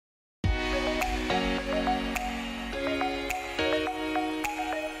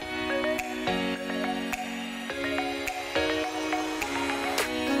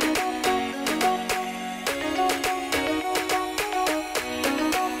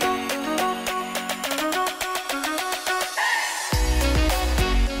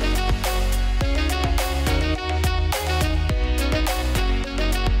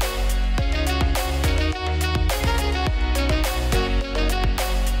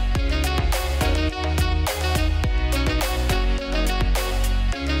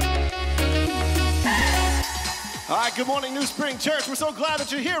Good morning, New Spring Church. We're so glad that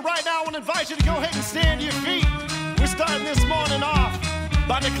you're here right now. I want to invite you to go ahead and stand to your feet. We're starting this morning off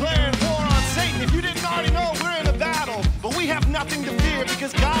by declaring war on Satan. If you didn't already know, we're in a battle, but we have nothing to fear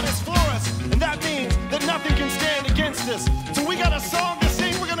because God is for us, and that means that nothing can stand against us. So we got a song to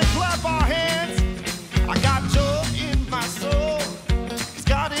sing. We're going to clap our hands. I got joy in my soul because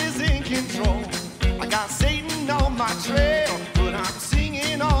God is in control. I got Satan on my trail, but I'm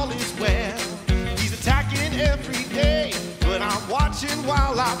singing all is well. Attacking every day, but I'm watching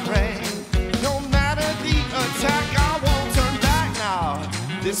while I pray. No matter the attack, I won't turn back now.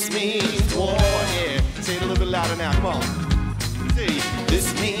 This means war, yeah. Say it a little bit louder now, come on. See,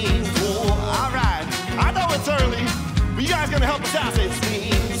 this means war. All right, I know it's early, but you guys gonna help us out. Say, this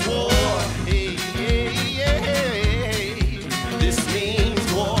means war. Hey, hey, hey, hey. This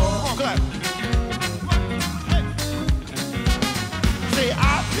means war. Come on, clap. Hey. Say,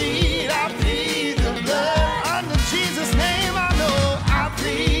 I plead. Under Jesus' name, I know I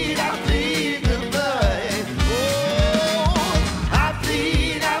plead the blood. Oh, I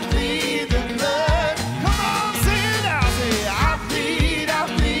plead the blood. Come on, sing it out. Say, I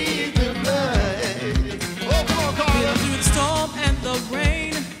plead the blood. Oh, come on, Carla. Through the storm and the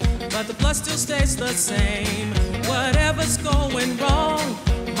rain, but the blood still stays the same. Whatever's going wrong,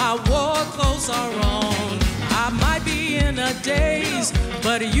 my war clothes are on. I might be in a daze,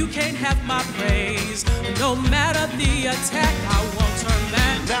 but you can't have my praise. No matter the attack, I won't turn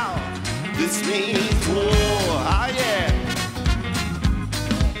back. Now, this means war, ah yeah.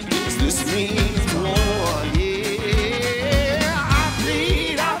 This means war, yeah. I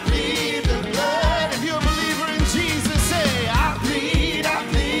plead the blood. If you're a believer in Jesus, say, I plead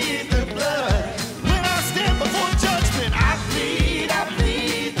the blood. When I stand before judgment, I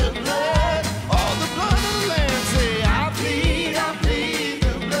plead the blood. All the blood of the Lamb, say, I plead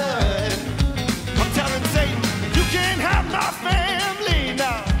the blood. I'm telling Satan, you can't have my family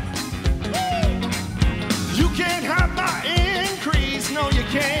now. You can't have my increase, no you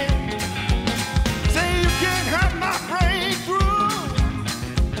can't. Say you can't have my breakthrough.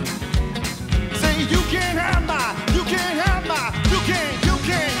 Say you can't have my, you can't have my, you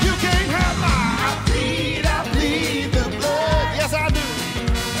can't have my. I plead the blood. Yes I do.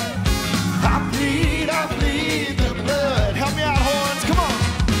 I plead the blood. Help me out, horns, come on.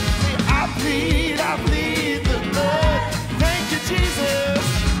 Say I plead the blood. Thank you, Jesus.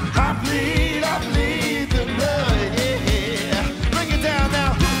 I plead the blood, yeah. Bring it down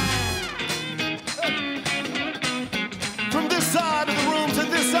now. From this side of the room to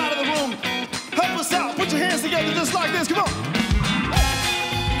this side of the room, help us out. Put your hands together just like this. Come on.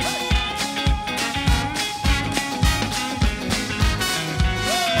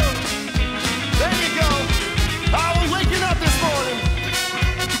 There you go. I was waking up this morning.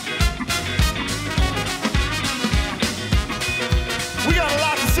 We got a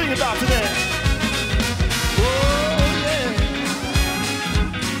lot to sing about today. Oh, yeah.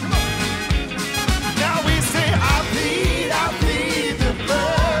 Now we say, I plead the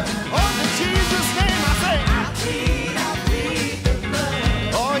blood. On the Jesus name, I say, I plead the blood.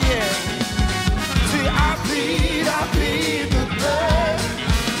 Oh, yeah. See, I plead the blood.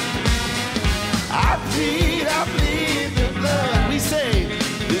 I plead the blood. We say,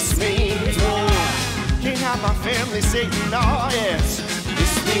 this means war. Can't have my family, Satan, oh yes.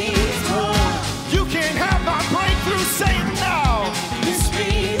 This means war. You can't have my breakthrough, Satan, no. This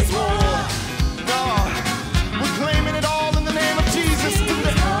means war. No, we're claiming it all in the name of Jesus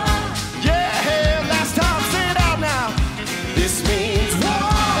today. Yeah, last time, say it out now. This means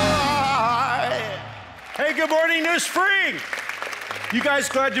war. Hey, good morning, New Spring. You guys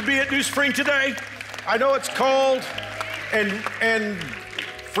glad to be at New Spring today? I know it's cold and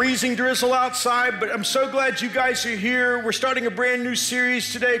freezing drizzle outside, but I'm so glad you guys are here. We're starting a brand new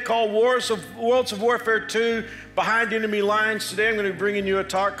series today called Worlds of Warfare 2, Behind Enemy Lines. Today I'm going to be bringing you a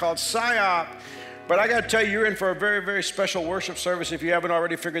talk called PSYOP. But I got to tell you, you're in for a very, very special worship service if you haven't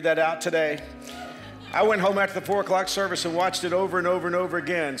already figured that out today. I went home after the 4 o'clock service and watched it over and over and over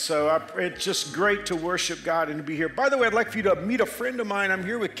again. So it's just great to worship God and to be here. By the way, I'd like for you to meet a friend of mine. I'm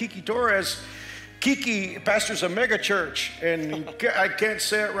here with Kiki Torres. Kiki pastors a mega church, and I can't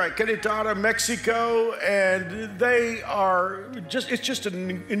say it right, Querétaro, Mexico, and they are it's just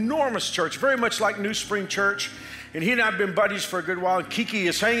an enormous church, very much like New Spring Church. And he and I have been buddies for a good while, and Kiki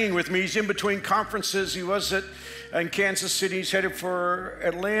is hanging with me. He's in between conferences. He was in Kansas City. He's headed for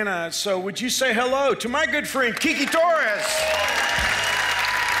Atlanta. So would you say hello to my good friend, Kiki Torres?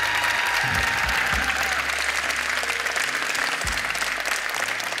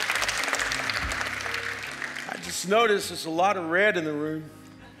 Notice there's a lot of red in the room.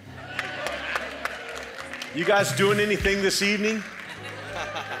 You guys doing anything this evening?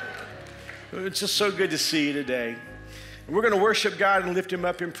 It's just so good to see you today. And we're going to worship God and lift him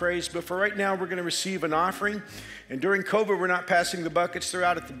up in praise, but for right now, we're going to receive an offering. And during COVID, we're not passing the buckets. They're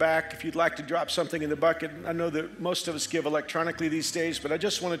out at the back. If you'd like to drop something in the bucket, I know that most of us give electronically these days, but I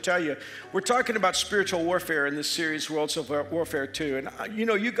just want to tell you, we're talking about spiritual warfare in this series, Worlds of Warfare 2. And you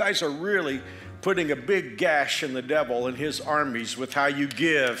know, you guys are really putting a big gash in the devil and his armies with how you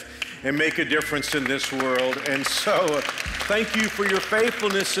give and make a difference in this world. And so thank you for your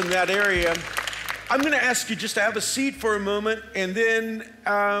faithfulness in that area. I'm going to ask you just to have a seat for a moment, and then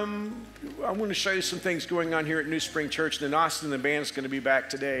I want to show you some things going on here at New Spring Church. And then Austin, the band's going to be back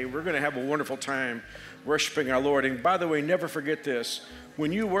today. We're going to have a wonderful time worshiping our Lord. And by the way, never forget this.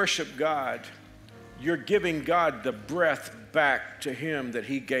 When you worship God, you're giving God the breath back to him that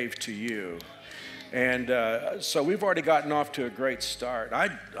he gave to you. And so we've already gotten off to a great start.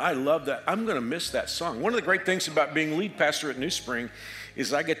 I love that. I'm going to miss that song. One of the great things about being lead pastor at New Spring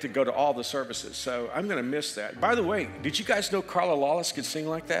is I get to go to all the services. So I'm going to miss that. By the way, did you guys know Carla Lawless could sing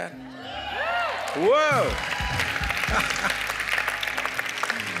like that? Whoa.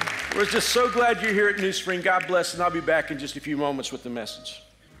 We're just so glad you're here at New Spring. God bless, and I'll be back in just a few moments with the message.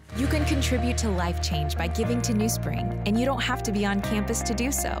 You can contribute to life change by giving to New Spring, and you don't have to be on campus to do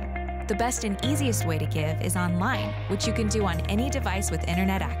so. The best and easiest way to give is online, which you can do on any device with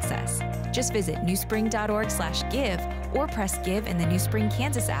internet access. Just visit newspring.org/give or press Give in the New Spring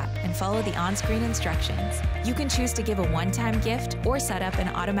Kansas app and follow the on-screen instructions. You can choose to give a one-time gift or set up an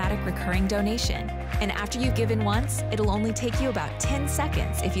automatic recurring donation. And after you've given once, it'll only take you about 10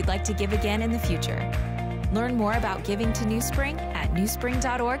 seconds if you'd like to give again in the future. Learn more about giving to New Spring at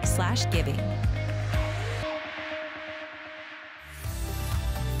newspring.org/giving.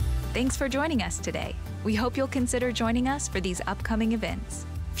 Thanks for joining us today. We hope you'll consider joining us for these upcoming events.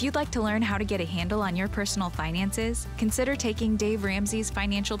 If you'd like to learn how to get a handle on your personal finances, consider taking Dave Ramsey's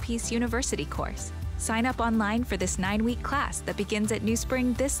Financial Peace University course. Sign up online for this 9-week class that begins at New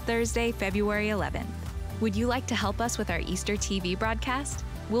Spring this Thursday, February 11th. Would you like to help us with our Easter TV broadcast?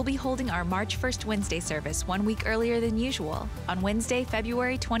 We'll be holding our March 1st Wednesday service 1 week earlier than usual on Wednesday,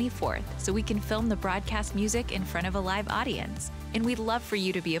 February 24th, so we can film the broadcast music in front of a live audience, and we'd love for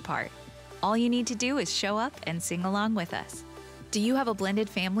you to be a part. All you need to do is show up and sing along with us. Do you have a blended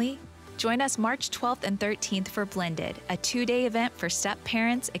family? Join us March 12th and 13th for Blended, a 2-day event for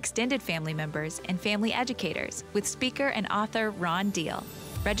step-parents, extended family members, and family educators with speaker and author Ron Deal.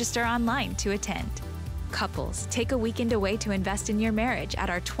 Register online to attend. Couples, take a weekend away to invest in your marriage at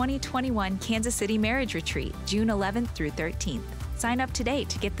our 2021 Kansas City Marriage Retreat, June 11th through 13th. Sign up today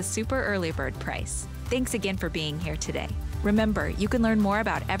to get the super early bird price. Thanks again for being here today. Remember, you can learn more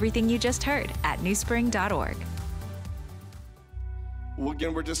about everything you just heard at newspring.org. Well,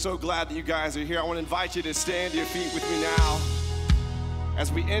 again, we're just so glad that you guys are here. I want to invite you to stand to your feet with me now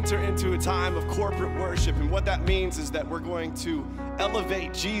as we enter into a time of corporate worship. And what that means is that we're going to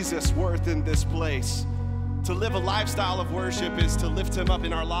elevate Jesus' worth in this place. To live a lifestyle of worship is to lift him up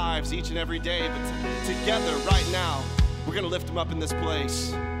in our lives each and every day. But together, right now, we're going to lift him up in this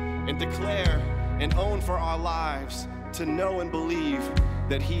place and declare and own for our lives to know and believe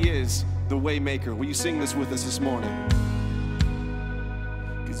that he is the way maker. Will you sing this with us this morning?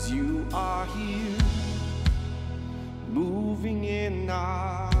 'Cause you are here, moving in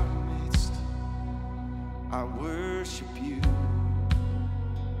our midst. I worship you.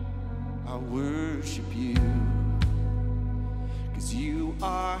 I worship you. 'Cause you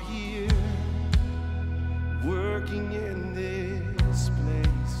are here, working in this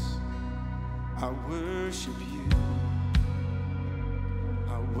place. I worship you.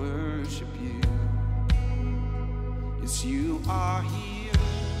 I worship you. Yes, you are here,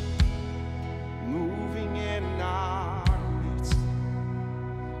 moving in our midst,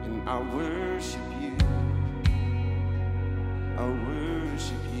 and I worship you. I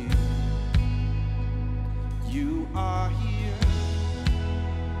worship you. You are here,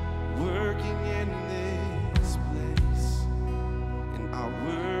 working in this place, and I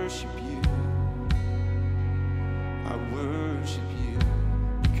worship you. I worship you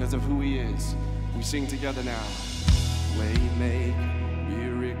because of who he is. We sing together now. Waymaker,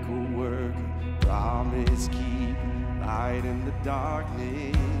 miracle worker, promise keep, light in the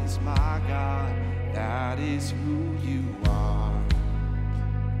darkness, my God, that is who you are.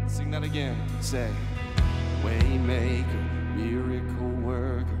 Sing that again. Say, waymaker, miracle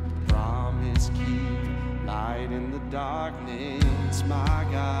worker, promise keep, light in the darkness, my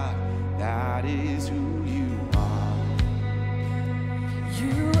God, that is who you are.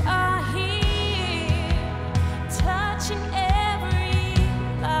 You are here, touching every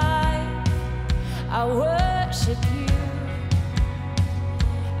life. I worship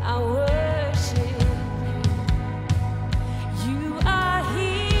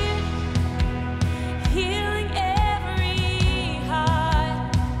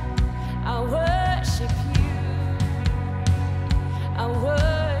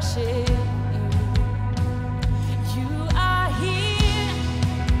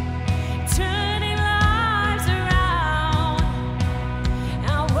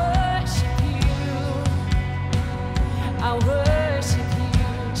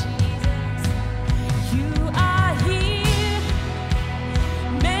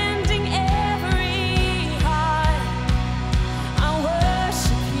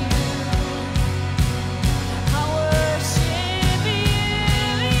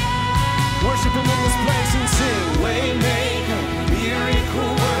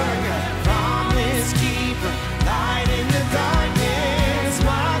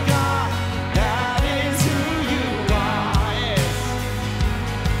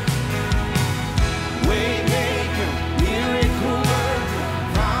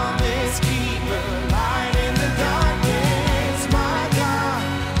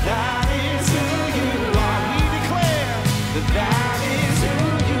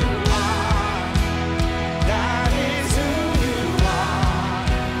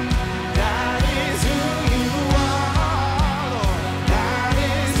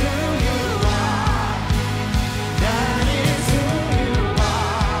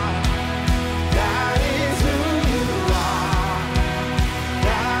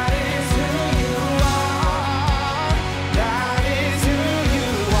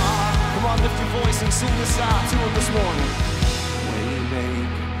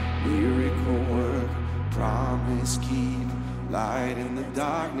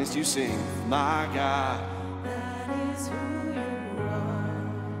darkness you sing, my God.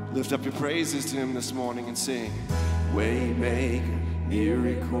 Lift up your praises to him this morning and sing. Waymaker,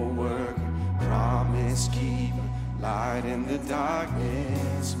 miracle worker, promise keeper, light in the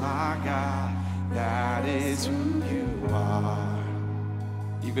darkness, my God. That is who you are.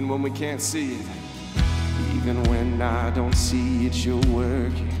 Even when we can't see it, even when I don't see it, you're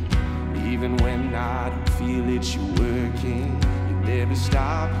working. Even when I don't feel it, you're working. You never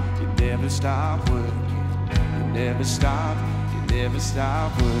stop working. You never stop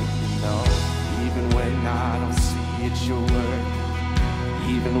working, no. Even when I don't see it, you're working.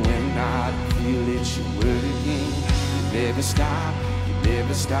 Even when I don't feel it, you're working. You never stop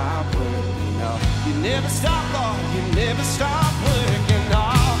working, no. You never stop, Lord, you never stop working,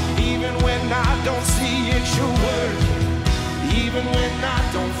 no. Even when I don't see it, you're working. Even when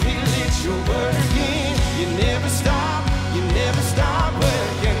I don't feel it, you're working. You never stop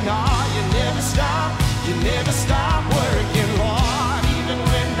working, no. You never stop working, Lord. Even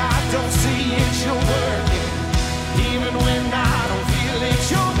when I don't see it, you're working. Even when I don't feel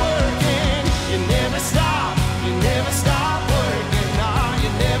it, you're working. You never stop working, no. You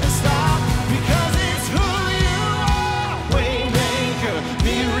never stop, because it's who you are. Waymaker,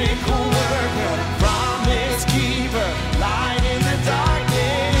 miracle worker, promise keeper, light in the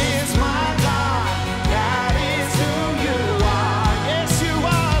darkness, my God. That is who you are. Yes, you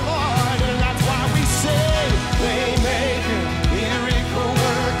are, Lord, and that's why we say waymaker, miracle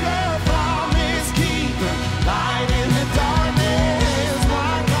worker, promise keeper, light in the darkness,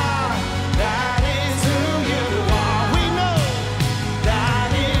 my God. That is who you are. We know that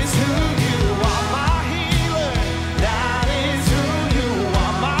is who you are. My healer, that is who you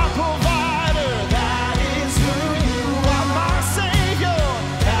are. My provider, that is who you are. My Savior,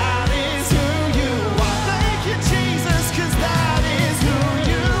 that is who you are. Thank you, Jesus, 'cause that is who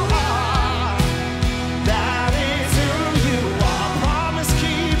you are. That is who you are. Promise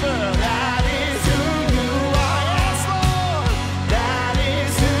keeper, that is who you are. Yes, Lord, that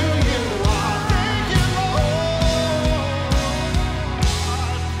is who you are. Thank you, Lord.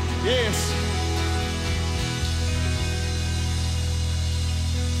 Yes.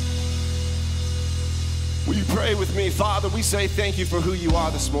 Will you pray with me? Father, we say thank you for who you are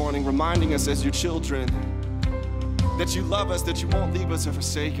this morning, reminding us as your children that you love us, that you won't leave us or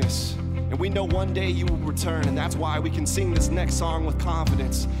forsake us. And we know one day you will return, and that's why we can sing this next song with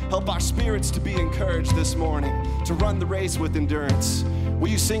confidence. Help our spirits to be encouraged this morning, to run the race with endurance. Will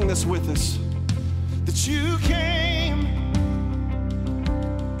you sing this with us? That you came,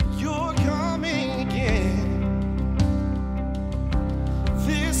 you're coming again.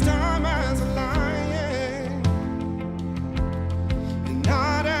 This time as a lion, and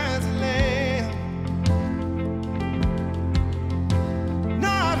not as a lamb.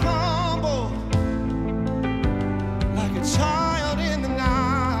 Not humble, like a child in the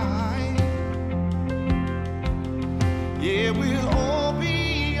night. Yeah, we'll all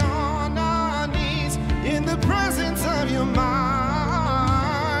be on our knees in the presence of your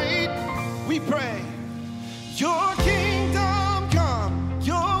might. We pray, your kingdom come,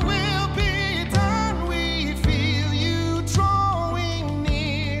 your will be done. We feel you drawing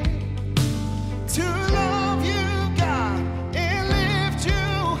near to love you, God, and lift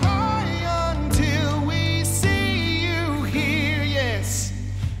you high until we see you here. Yes,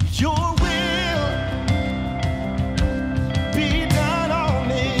 your will be done on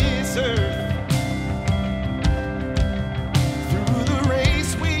this earth. Through the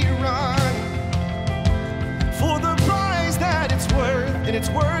race we run, for the prize that it's worth, and it's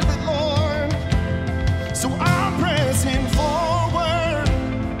worth it, Lord. So I'm pressing forward,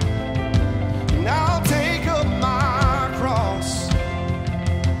 and I'll take up my cross.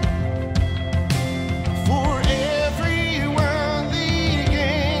 For every worldly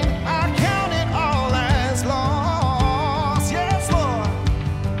gain, I count it all as loss. Yes, Lord.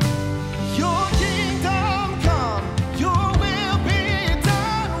 Your kingdom come, your will be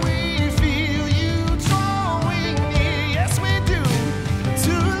done. We feel you drawing near. Yes, we do.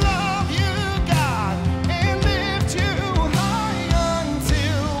 To love you, God, and lift you high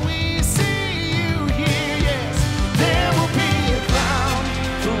until we see you here. Yes, there will be a crown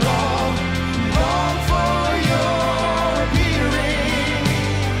for all who long for your appearing.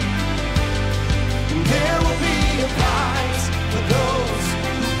 And there will be a prize for those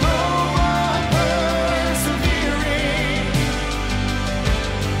who go on persevering.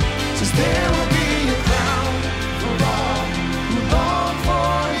 Says there will be a crown for all who long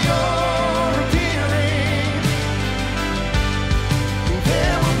for your appearing. And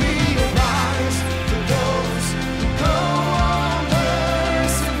there will be a prize for those who go on persevering.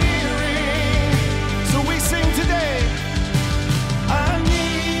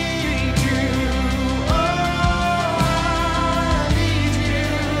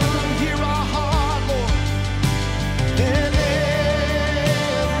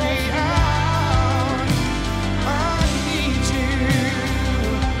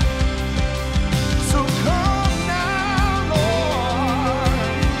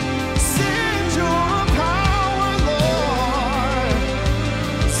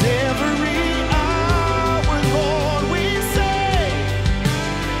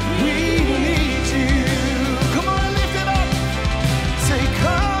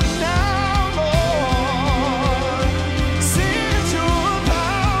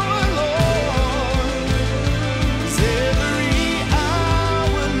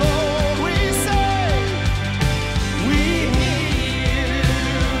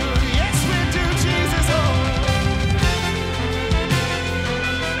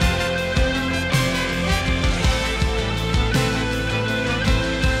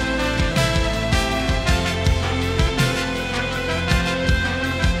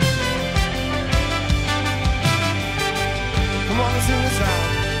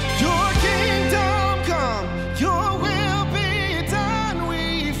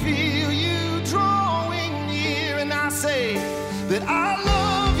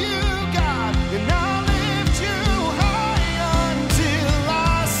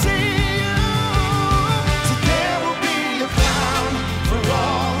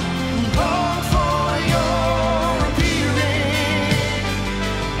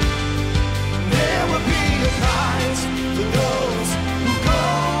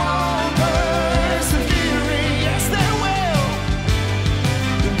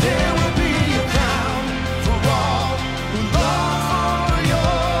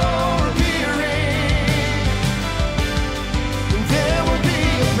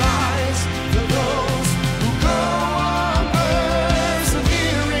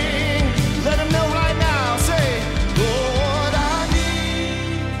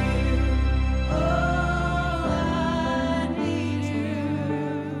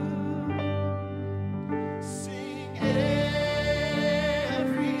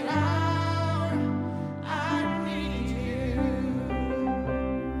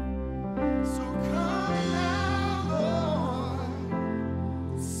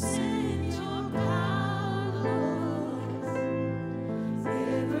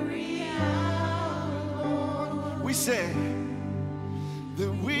 say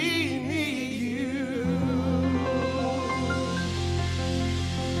that we need you.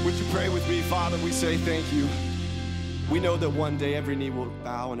 Would you pray with me? Father, we say thank you. We know that one day every knee will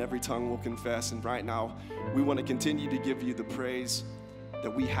bow and every tongue will confess, and right now we want to continue to give you the praise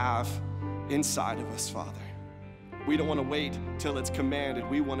that we have inside of us, Father. We don't want to wait till it's commanded.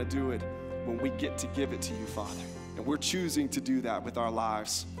 We want to do it when we get to give it to you, Father. And we're choosing to do that with our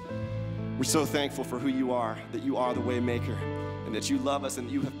lives. We're so thankful for who you are, that you are the way maker, and that you love us and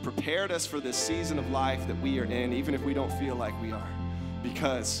that you have prepared us for this season of life that we are in, even if we don't feel like we are,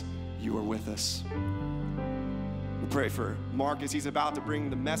 because you are with us. We pray for Mark as he's about to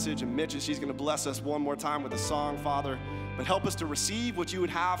bring the message, and Mitch as she's going to bless us one more time with a song, Father. But help us to receive what you would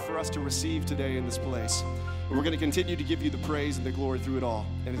have for us to receive today in this place. And we're going to continue to give you the praise and the glory through it all.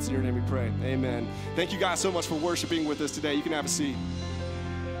 And it's in your name we pray. Amen. Thank you guys so much for worshiping with us today. You can have a seat.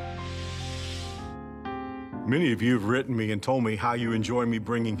 Many of you have written me and told me how you enjoy me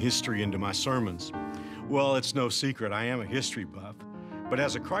bringing history into my sermons. Well, it's no secret, I am a history buff. But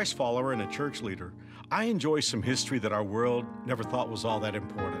as a Christ follower and a church leader, I enjoy some history that our world never thought was all that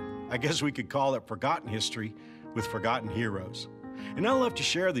important. I guess we could call it forgotten history with forgotten heroes. And I love to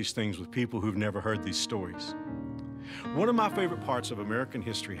share these things with people who've never heard these stories. One of my favorite parts of American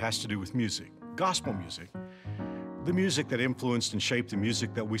history has to do with music, gospel music. The music that influenced and shaped the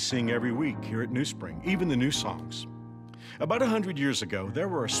music that we sing every week here at New Spring, even the new songs. About 100 years ago, there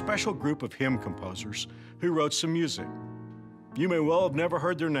were a special group of hymn composers who wrote some music. You may well have never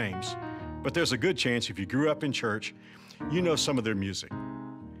heard their names, but there's a good chance if you grew up in church, you know some of their music.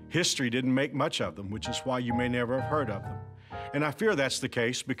 History didn't make much of them, which is why you may never have heard of them. And I fear that's the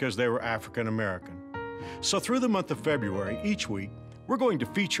case because they were African American. So through the month of February, each week, we're going to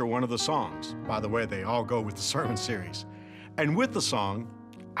feature one of the songs. By the way, they all go with the sermon series. And with the song,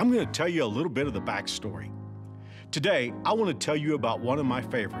 I'm going to tell you a little bit of the backstory. Today, I want to tell you about one of my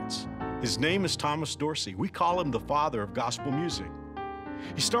favorites. His name is Thomas Dorsey. We call him the father of gospel music.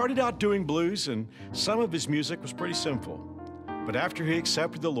 He started out doing blues, and some of his music was pretty simple. But after he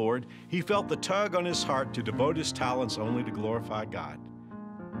accepted the Lord, he felt the tug on his heart to devote his talents only to glorify God.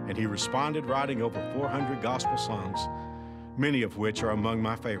 And he responded writing over 400 gospel songs, many of which are among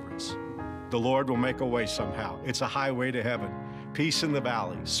my favorites. The Lord will make a way somehow. It's a highway to heaven. Peace in the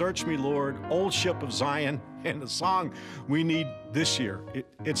valley. Search me, Lord. Old Ship of Zion. And the song we need this year,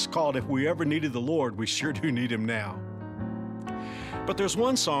 it's called If We Ever Needed the Lord, We Sure Do Need Him Now. But there's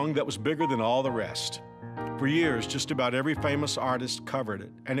one song that was bigger than all the rest. For years, just about every famous artist covered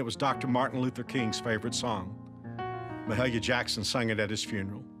it, and it was Dr. Martin Luther King's favorite song. Mahalia Jackson sang it at his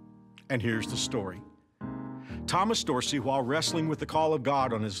funeral. And here's the story. Thomas Dorsey, while wrestling with the call of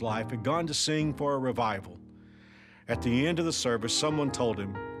God on his life, had gone to sing for a revival. At the end of the service, someone told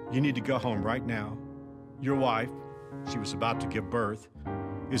him, "You need to go home right now. Your wife," she was about to give birth,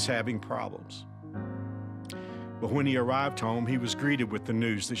 "is having problems." But when he arrived home, he was greeted with the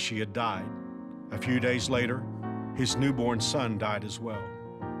news that she had died. A few days later, his newborn son died as well.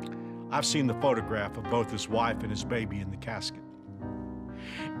 I've seen the photograph of both his wife and his baby in the casket.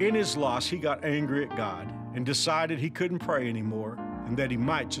 In his loss, he got angry at God and decided he couldn't pray anymore and that he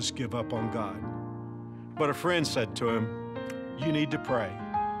might just give up on God. But a friend said to him, "You need to pray."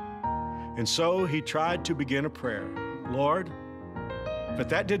 And so he tried to begin a prayer, "Lord," but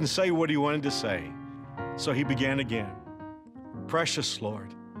that didn't say what he wanted to say. So he began again, "Precious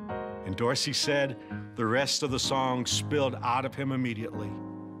Lord." And Dorsey said the rest of the song spilled out of him immediately.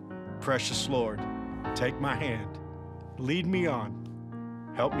 "Precious Lord, take my hand, lead me on,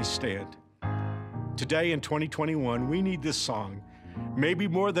 help me stand." Today in 2021, we need this song, maybe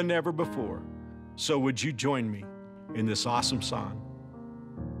more than ever before. So would you join me in this awesome song?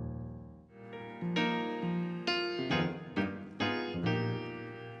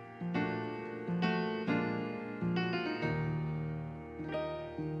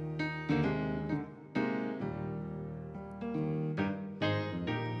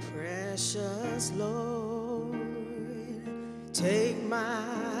 Precious Lord, take my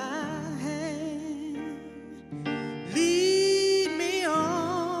hand, lead me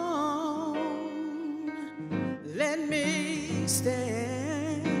on, let me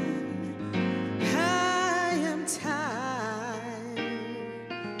stand. I am tired,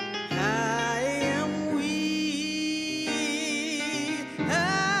 I am weak,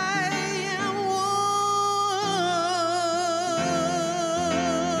 I am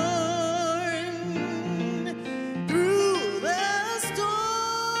worn through the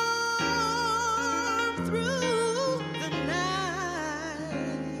storm.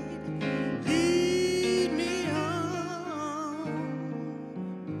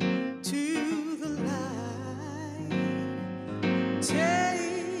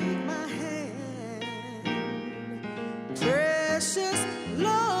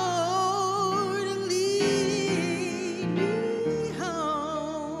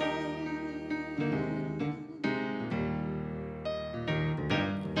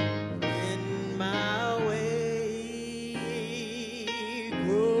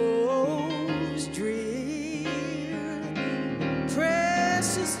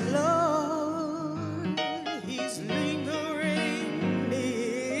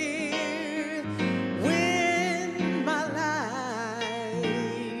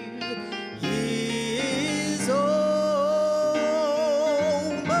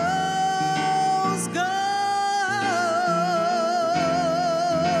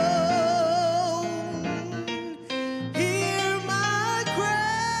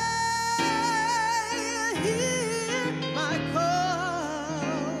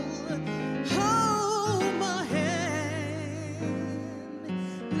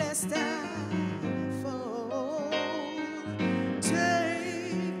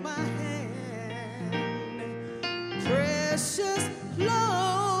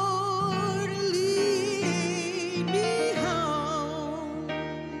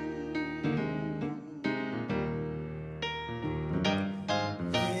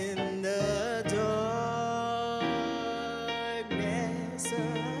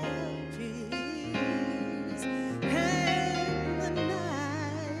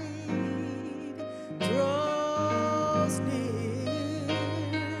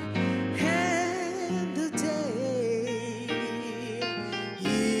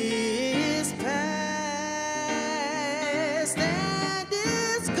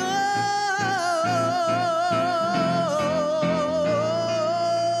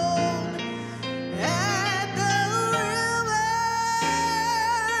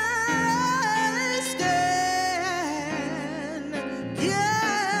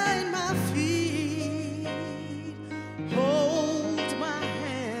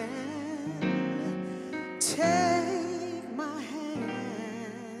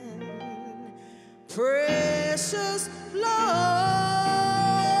 precious Lord,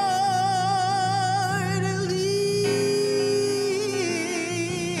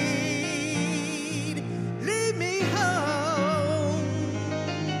 lead me home.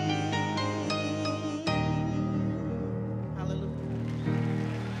 Hallelujah.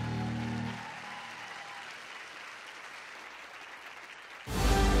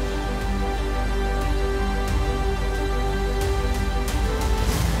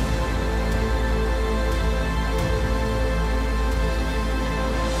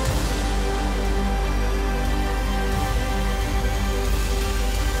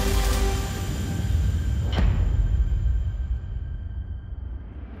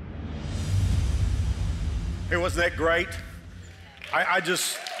 Hey, wasn't that great? I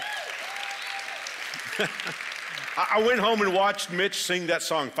went home and watched Mitch sing that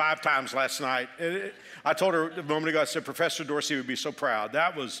song 5 times last night. I told her a moment ago, I said, Professor Dorsey would be so proud.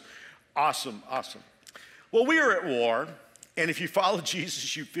 That was awesome, awesome. Well, we are at war, and if you follow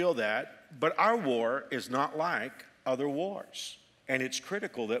Jesus, you feel that, but our war is not like other wars, and it's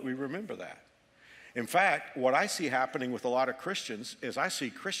critical that we remember that. In fact, what I see happening with a lot of Christians is I see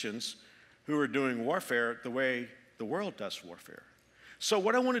Christians who are doing warfare the way the world does warfare. So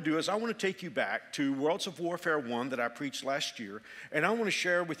what I want to do is I want to take you back to Worlds of Warfare 1 that I preached last year, and I want to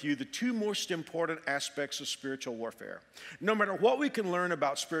share with you the 2 most important aspects of spiritual warfare. No matter what we can learn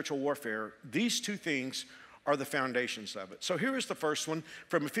about spiritual warfare, these 2 things are the foundations of it. So here is the first one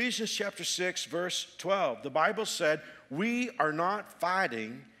from Ephesians chapter 6, verse 12. The Bible said, we are not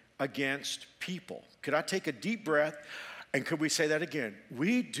fighting against people. Could I take a deep breath? And could we say that again?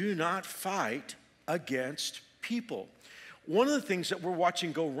 We do not fight against people. One of the things that we're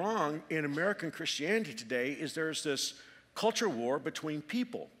watching go wrong in American Christianity today is there's this culture war between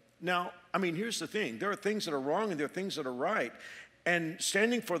people. Now, I mean, here's the thing. There are things that are wrong and there are things that are right. And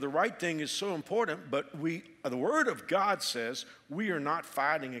standing for the right thing is so important, but the Word of God says we are not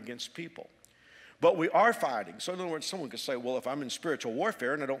fighting against people. But we are fighting. So in other words, someone could say, well, if I'm in spiritual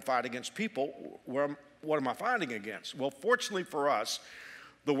warfare and I don't fight against people, what am I fighting against? Well, fortunately for us,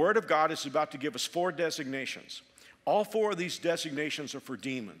 the Word of God is about to give us 4 designations. All 4 of these designations are for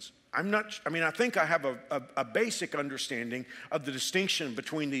demons. I think I have a basic understanding of the distinction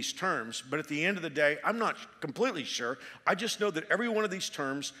between these terms, but at the end of the day, I'm not completely sure. I just know that every one of these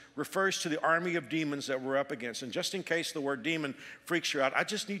terms refers to the army of demons that we're up against. And just in case the word demon freaks you out, I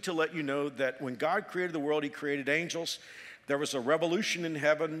just need to let you know that when God created the world, He created angels. There was a revolution in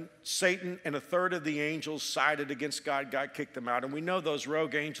heaven. Satan and 1/3 of the angels sided against God. God kicked them out. And we know those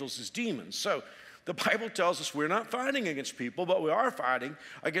rogue angels as demons. So the Bible tells us we're not fighting against people, but we are fighting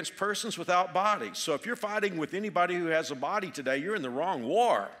against persons without bodies. So if you're fighting with anybody who has a body today, you're in the wrong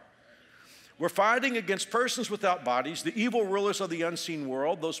war. We're fighting against persons without bodies, the evil rulers of the unseen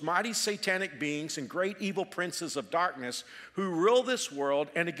world, those mighty satanic beings and great evil princes of darkness who rule this world,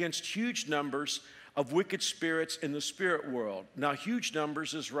 and against huge numbers of wicked spirits in the spirit world. Now, huge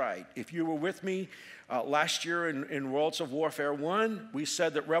numbers is right. If you were with me last year in Worlds of Warfare 1, we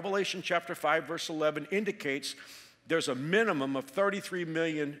said that Revelation chapter 5, verse 11 indicates there's a minimum of 33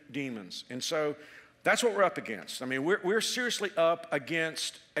 million demons. And so that's what we're up against. I mean, we're seriously up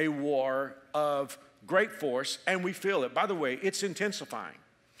against a war of great force, and we feel it. By the way, it's intensifying.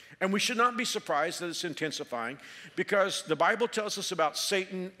 And we should not be surprised that it's intensifying, because the Bible tells us about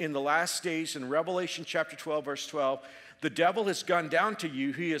Satan in the last days in Revelation chapter 12, verse 12. The devil has gone down to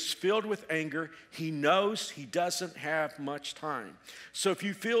you. He is filled with anger. He knows he doesn't have much time. So if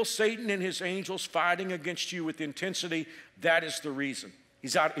you feel Satan and his angels fighting against you with intensity, that is the reason.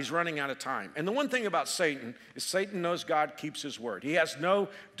 He's running out of time. And the one thing about Satan is Satan knows God keeps his word. He has no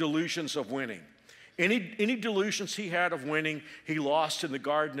delusions of winning. Any delusions he had of winning, he lost in the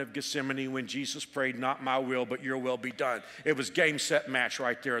Garden of Gethsemane when Jesus prayed, not my will, but your will be done. It was game, set, match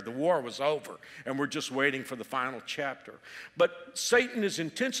right there. The war was over, and we're just waiting for the final chapter. But Satan is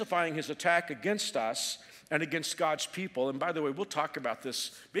intensifying his attack against us and against God's people. And by the way, we'll talk about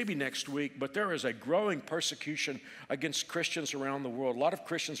this maybe next week, but there is a growing persecution against Christians around the world. A lot of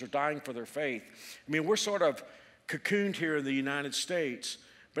Christians are dying for their faith. I mean, we're sort of cocooned here in the United States.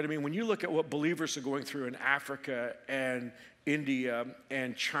 But I mean, when you look at what believers are going through in Africa and India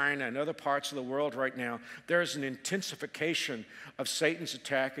and China and other parts of the world right now, there's an intensification of Satan's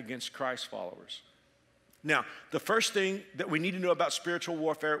attack against Christ followers. Now, the first thing that we need to know about spiritual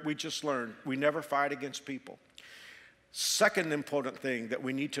warfare, we just learned, we never fight against people. Second important thing that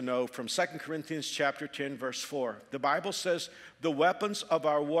we need to know from 2 Corinthians chapter 10, verse 4, the Bible says the weapons of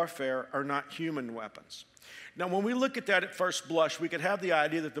our warfare are not human weapons. Now, when we look at that at first blush, we could have the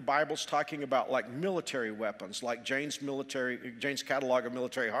idea that the Bible's talking about like military weapons, like Jane's catalog of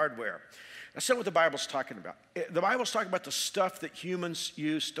military hardware. That's not what the Bible's talking about. The Bible's talking about the stuff that humans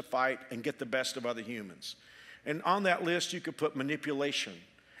use to fight and get the best of other humans. And on that list, you could put manipulation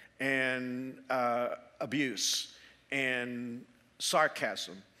and abuse and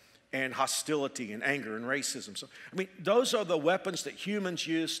sarcasm and hostility and anger and racism. So, I mean, those are the weapons that humans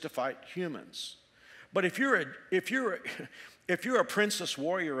use to fight humans. But if you're a princess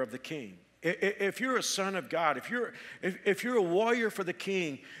warrior of the king, if you're a son of God, if you're a warrior for the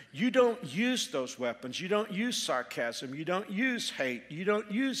king, you don't use those weapons. You don't use sarcasm. You don't use hate. You don't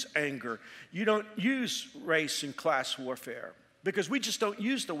use anger. You don't use race and class warfare, because we just don't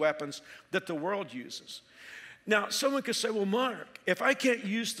use the weapons that the world uses. Now, someone could say, well, Mark, if I can't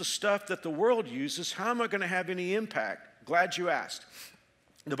use the stuff that the world uses, how am I going to have any impact? Glad you asked.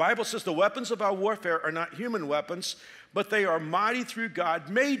 The Bible says the weapons of our warfare are not human weapons, but they are mighty through God,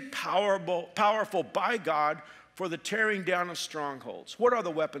 made powerful by God for the tearing down of strongholds. What are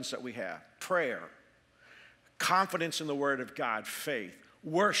the weapons that we have? Prayer, confidence in the Word of God, faith,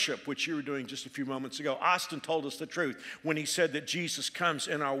 worship, which you were doing just a few moments ago. Austin told us the truth when he said that Jesus comes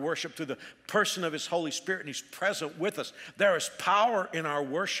in our worship through the person of his Holy Spirit, and he's present with us. There is power in our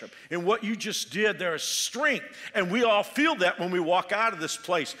worship. In what you just did, there is strength, and we all feel that when we walk out of this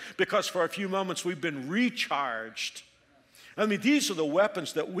place, because for a few moments we've been recharged. I mean, these are the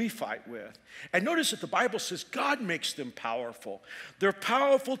weapons that we fight with. And notice that the Bible says God makes them powerful. They're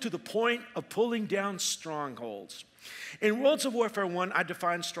powerful to the point of pulling down strongholds. In Worlds of Warfare 1, I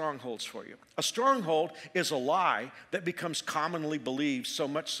define strongholds for you. A stronghold is a lie that becomes commonly believed, so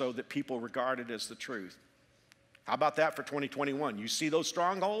much so that people regard it as the truth. How about that for 2021? You see those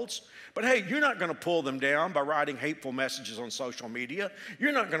strongholds? But hey, you're not going to pull them down by writing hateful messages on social media.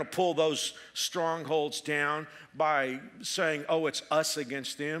 You're not going to pull those strongholds down by saying, oh, it's us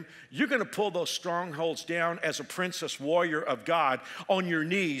against them. You're going to pull those strongholds down as a princess warrior of God on your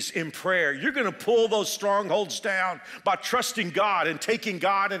knees in prayer. You're going to pull those strongholds down by trusting God and taking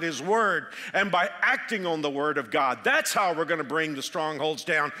God at His word and by acting on the word of God. That's how we're going to bring the strongholds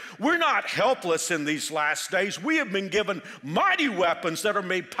down. We're not helpless in these last days. We have been given mighty weapons that are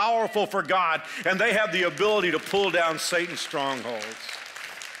made powerful for God, and they have the ability to pull down Satan's strongholds.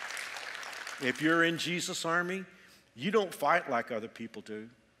 If you're in Jesus' army, you don't fight like other people do.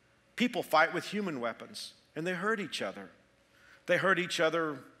 People fight with human weapons, and they hurt each other. They hurt each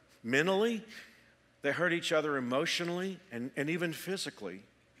other mentally, they hurt each other emotionally, and even physically.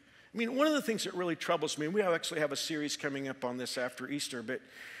 I mean, one of the things that really troubles me, and we actually have a series coming up on this after Easter, but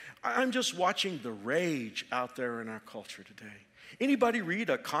I'm just watching the rage out there in our culture today. Anybody read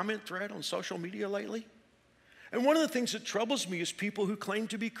a comment thread on social media lately? And one of the things that troubles me is people who claim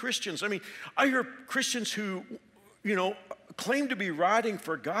to be Christians. I mean, I hear Christians who, claim to be writing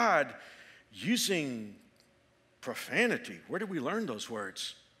for God using profanity. Where did we learn those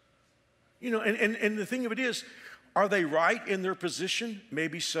words? And the thing of it is, are they right in their position?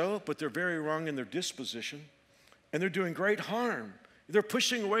 Maybe so, but they're very wrong in their disposition. And they're doing great harm. They're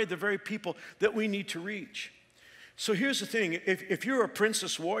pushing away the very people that we need to reach. So here's the thing, if you're a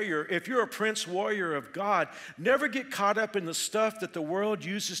princess warrior, if you're a prince warrior of God, never get caught up in the stuff that the world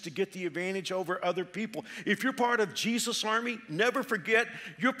uses to get the advantage over other people. If you're part of Jesus' army, never forget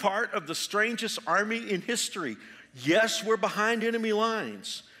you're part of the strangest army in history. Yes, we're behind enemy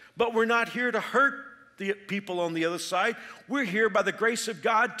lines, but we're not here to hurt the people on the other side. We're here by the grace of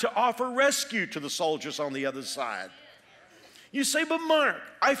God to offer rescue to the soldiers on the other side. You say, but Mark,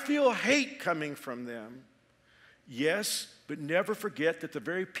 I feel hate coming from them. Yes, but never forget that the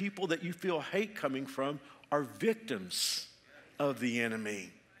very people that you feel hate coming from are victims of the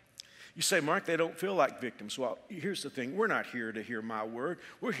enemy. You say, Mark, they don't feel like victims. Well, here's the thing. We're not here to hear my word.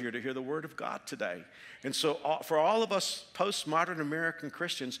 We're here to hear the word of God today. And so for all of us postmodern American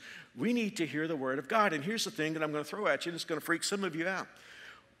Christians, we need to hear the word of God. And here's the thing that I'm going to throw at you, and it's going to freak some of you out.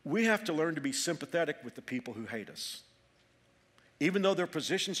 We have to learn to be sympathetic with the people who hate us. Even though their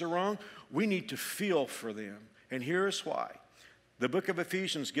positions are wrong, we need to feel for them. And here's why. The book of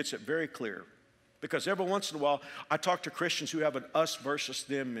Ephesians gets it very clear. Because every once in a while, I talk to Christians who have an us versus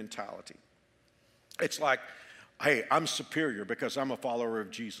them mentality. It's like, hey, I'm superior because I'm a follower of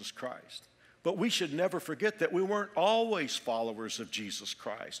Jesus Christ. But we should never forget that we weren't always followers of Jesus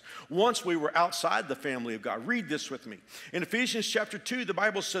Christ. Once we were outside the family of God. Read this with me. In Ephesians chapter 2, the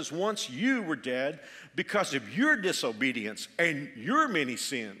Bible says, once you were dead because of your disobedience and your many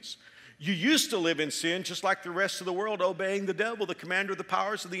sins. You used to live in sin just like the rest of the world, obeying the devil, the commander of the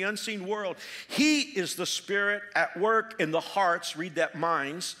powers of the unseen world. He is the spirit at work in the hearts, read that,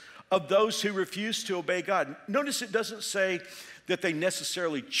 minds, of those who refuse to obey God. Notice it doesn't say that they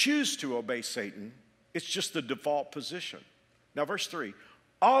necessarily choose to obey Satan. It's just the default position. Now, verse 3,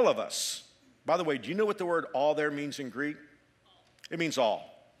 all of us By the way, do you know what the word all there means in Greek? It means all.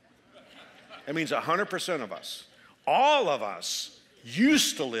 It means 100% of us. All of us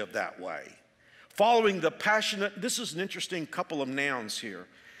used to live that way. Following the passionate, this is an interesting couple of nouns here.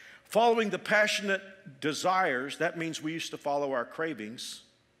 Following the passionate desires, that means we used to follow our cravings.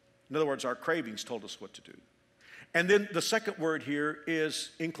 In other words, our cravings told us what to do. And then the second word here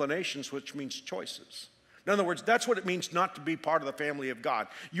is inclinations, which means choices. In other words, that's what it means not to be part of the family of God.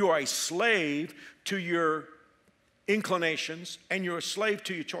 You are a slave to your inclinations, and you're a slave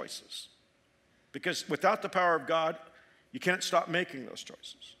to your choices. Because without the power of God, you can't stop making those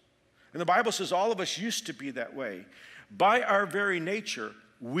choices. And the Bible says all of us used to be that way. By our very nature,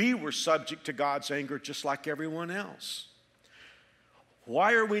 we were subject to God's anger just like everyone else.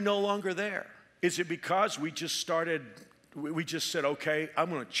 Why are we no longer there? Is it because we just said, okay, I'm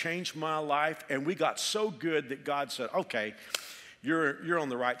going to change my life, and we got so good that God said, okay, you're on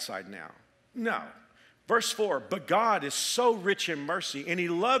the right side now? No. Verse 4, but God is so rich in mercy, and he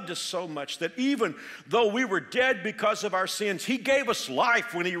loved us so much that even though we were dead because of our sins, he gave us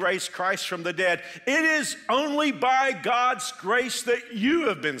life when he raised Christ from the dead. It is only by God's grace that you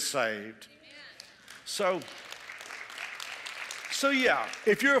have been saved. Amen. So yeah,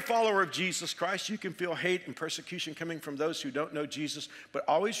 if you're a follower of Jesus Christ, you can feel hate and persecution coming from those who don't know Jesus. But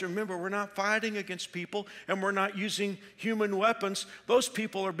always remember, we're not fighting against people, and we're not using human weapons. Those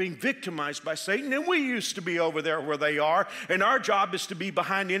people are being victimized by Satan, and we used to be over there where they are. And our job is to be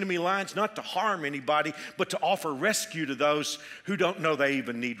behind enemy lines, not to harm anybody, but to offer rescue to those who don't know they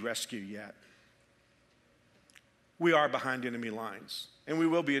even need rescue yet. We are behind enemy lines, and we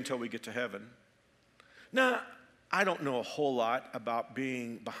will be until we get to heaven. Now, I don't know a whole lot about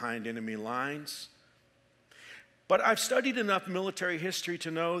being behind enemy lines, but I've studied enough military history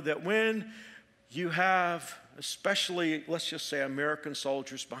to know that when you have, especially, let's just say, American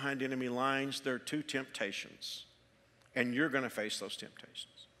soldiers behind enemy lines, there are two temptations, and you're going to face those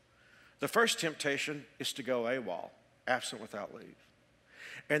temptations. The first temptation is to go AWOL, absent without leave.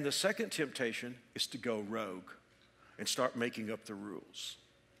 And the second temptation is to go rogue and start making up the rules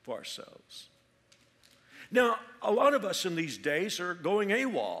for ourselves. Now, a lot of us in these days are going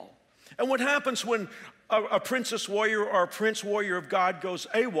AWOL. And what happens when a princess warrior or a prince warrior of God goes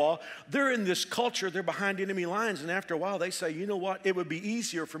AWOL, they're in this culture, they're behind enemy lines, and after a while they say, you know what, it would be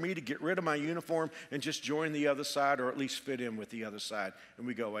easier for me to get rid of my uniform and just join the other side, or at least fit in with the other side, and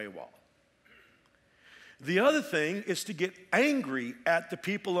we go AWOL. The other thing is to get angry at the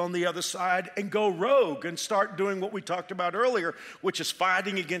people on the other side and go rogue and start doing what we talked about earlier, which is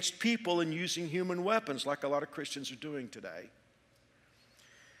fighting against people and using human weapons like a lot of Christians are doing today.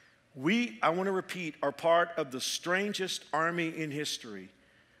 We, I want to repeat, are part of the strangest army in history.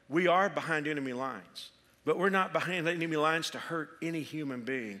 We are behind enemy lines, but we're not behind enemy lines to hurt any human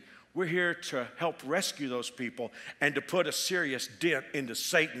being. We're here to help rescue those people and to put a serious dent into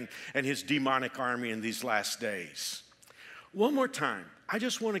Satan and his demonic army in these last days. One more time, I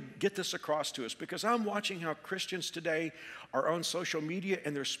just want to get this across to us because I'm watching how Christians today are on social media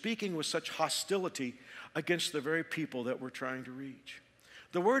and they're speaking with such hostility against the very people that we're trying to reach.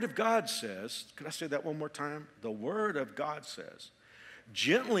 The Word of God says, could I say that one more time? The Word of God says,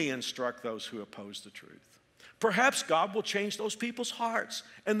 gently instruct those who oppose the truth. Perhaps God will change those people's hearts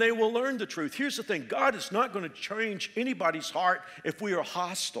and they will learn the truth. Here's the thing, God is not going to change anybody's heart if we are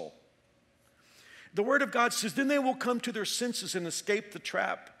hostile. The Word of God says, then they will come to their senses and escape the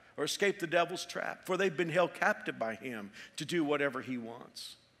trap or escape the devil's trap, for they've been held captive by him to do whatever he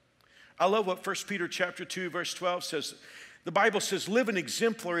wants. I love what 1 Peter chapter 2, verse 12 says. The Bible says, live an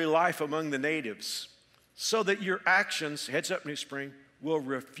exemplary life among the natives so that your actions, heads up New Spring, will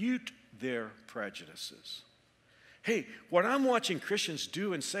refute their prejudices. Hey, what I'm watching Christians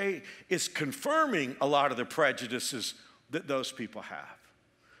do and say is confirming a lot of the prejudices that those people have.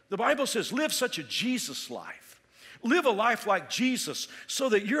 The Bible says, live such a Jesus life. Live a life like Jesus so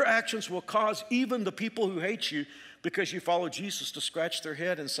that your actions will cause even the people who hate you because you follow Jesus to scratch their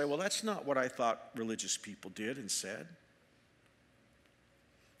head and say, well, that's not what I thought religious people did and said.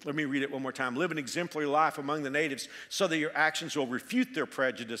 Let me read it one more time. Live an exemplary life among the natives so that your actions will refute their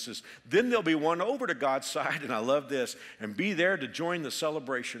prejudices. Then they'll be won over to God's side, and I love this, and be there to join the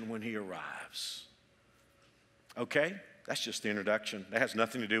celebration when he arrives. Okay? That's just the introduction. That has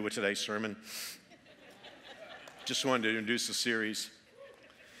nothing to do with today's sermon. Just wanted to introduce the series.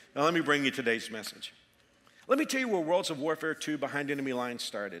 Now let me bring you today's message. Let me tell you where Worlds of Warfare 2 Behind Enemy Lines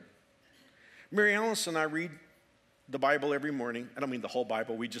started. Mary Alice and I read the Bible every morning. I don't mean the whole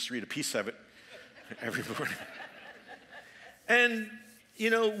Bible. We just read a piece of it every morning. And, You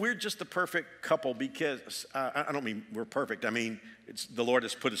know, we're just the perfect couple because, I don't mean we're perfect. I mean, the Lord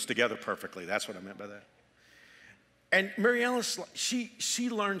has put us together perfectly. That's what I meant by that. And Mary Alice, she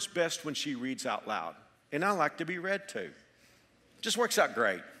learns best when she reads out loud. And I like to be read to. Just works out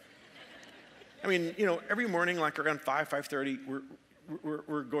great. I mean, you know, every morning, like around 5:30,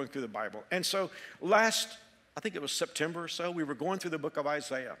 we're going through the Bible. And so I think it was September or so, we were going through the book of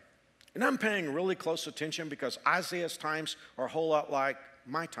Isaiah. And I'm paying really close attention because Isaiah's times are a whole lot like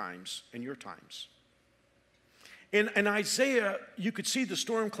my times and your times. In Isaiah, you could see the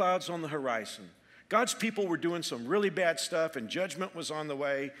storm clouds on the horizon. God's people were doing some really bad stuff and judgment was on the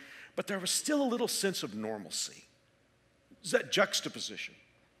way, but there was still a little sense of normalcy. It's that juxtaposition.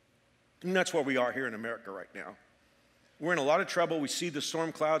 And that's where we are here in America right now. We're in a lot of trouble. We see the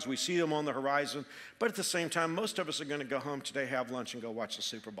storm clouds. We see them on the horizon. But at the same time, most of us are going to go home today, have lunch, and go watch the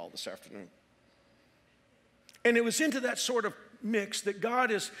Super Bowl this afternoon. And it was into that sort of mix that God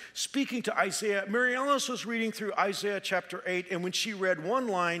is speaking to Isaiah. Mary Alice was reading through Isaiah chapter 8, and when she read one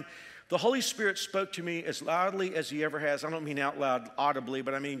line, the Holy Spirit spoke to me as loudly as he ever has. I don't mean out loud audibly,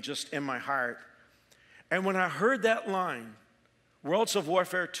 but I mean just in my heart. And when I heard that line, Worlds of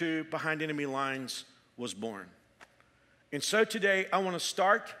Warfare 2, Behind Enemy Lines, was born. And so today, I want to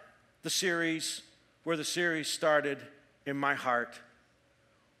start the series where the series started in my heart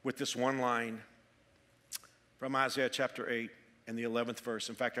with this one line from Isaiah chapter 8 and the 11th verse.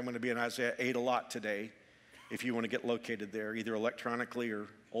 In fact, I'm going to be in Isaiah 8 a lot today if you want to get located there, either electronically or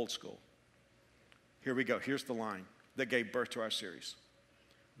old school. Here we go. Here's the line that gave birth to our series.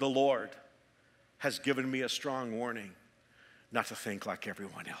 The Lord has given me a strong warning not to think like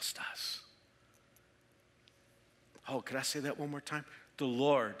everyone else does. Oh, could I say that one more time? The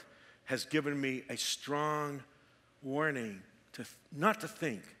Lord has given me a strong warning not to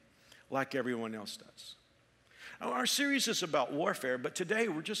think like everyone else does. Now, our series is about warfare, but today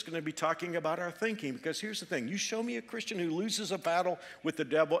we're just going to be talking about our thinking, because here's the thing. You show me a Christian who loses a battle with the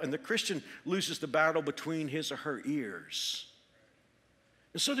devil, and the Christian loses the battle between his or her ears.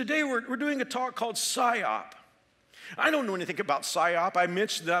 And so today we're doing a talk called PSYOP. I don't know anything about PSYOP. I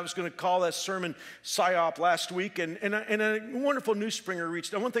mentioned that I was going to call that sermon PSYOP last week, and a wonderful New Springer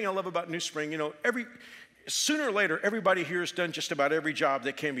reached out. One thing I love about New Spring, you know, sooner or later, everybody here has done just about every job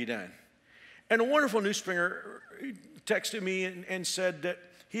that can be done. And a wonderful New Springer texted me and said that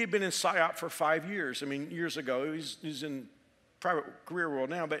he had been in PSYOP for 5 years. I mean, years ago. He's in private career world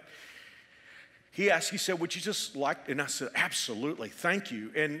now, but he said, would you just like, and I said, absolutely, thank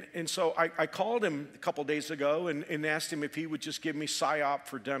you. And so I called him a couple days ago and asked him if he would just give me PSYOP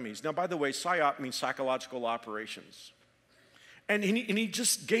for dummies. Now, by the way, PSYOP means psychological operations. And he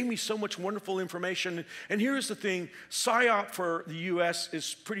just gave me so much wonderful information. And here's the thing, PSYOP for the U.S.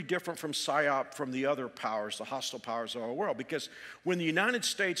 is pretty different from PSYOP from the other powers, the hostile powers of our world. Because when the United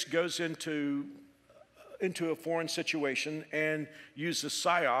States goes into a foreign situation and uses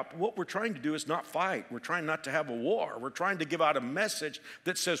PSYOP, what we're trying to do is not fight. We're trying not to have a war. We're trying to give out a message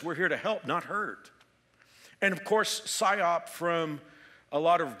that says we're here to help, not hurt. And of course, PSYOP from a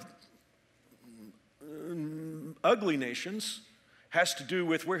lot of ugly nations has to do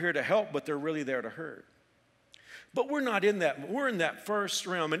with we're here to help, but they're really there to hurt. But we're not in that. We're in that first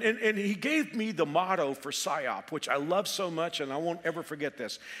realm. And he gave me the motto for PSYOP, which I love so much, and I won't ever forget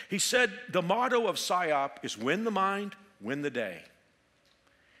this. He said, the motto of PSYOP is win the mind, win the day.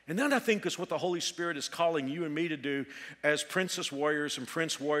 And that, I think, is what the Holy Spirit is calling you and me to do as princess warriors and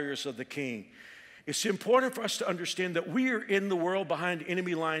prince warriors of the King. It's important for us to understand that we are in the world behind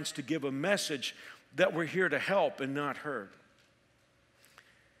enemy lines to give a message that we're here to help and not hurt.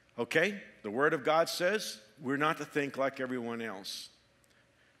 Okay? The Word of God says we're not to think like everyone else.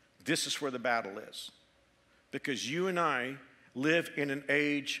 This is where the battle is. Because you and I live in an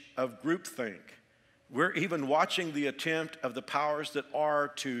age of groupthink. We're even watching the attempt of the powers that are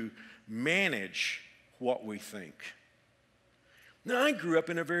to manage what we think. Now, I grew up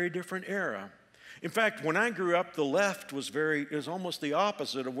in a very different era. In fact, when I grew up, the left was almost the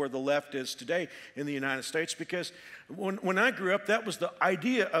opposite of where the left is today in the United States, because when I grew up, that was the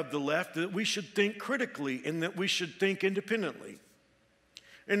idea of the left, that we should think critically and that we should think independently.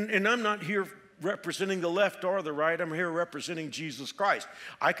 And I'm not here representing the left or the right. I'm here representing Jesus Christ.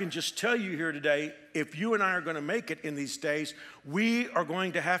 I can just tell you here today, if you and I are going to make it in these days, we are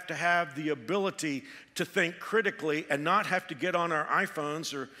going to have the ability to think critically and not have to get on our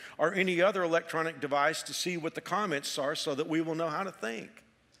iPhones or any other electronic device to see what the comments are so that we will know how to think.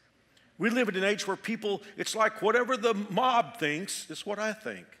 We live in an age where people, it's like whatever the mob thinks is what I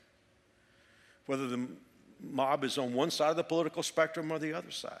think. Whether the mob is on one side of the political spectrum or the other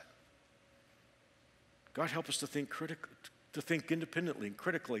side. God help us to think to think independently and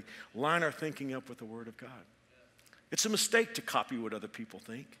critically, line our thinking up with the Word of God. It's a mistake to copy what other people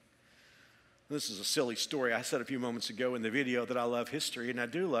think. This is a silly story. I said a few moments ago in the video that I love history, and I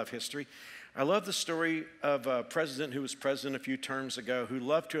do love history. I love the story of a president who was president a few terms ago who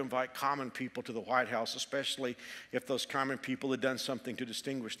loved to invite common people to the White House, especially if those common people had done something to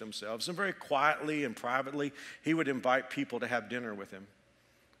distinguish themselves. And very quietly and privately, he would invite people to have dinner with him.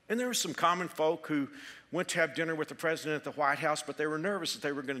 And there were some common folk who went to have dinner with the president at the White House, but they were nervous that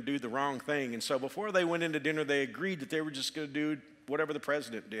they were going to do the wrong thing. And so before they went into dinner, they agreed that they were just going to do whatever the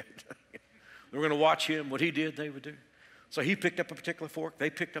president did. They were going to watch him. What he did, they would do. So he picked up a particular fork. They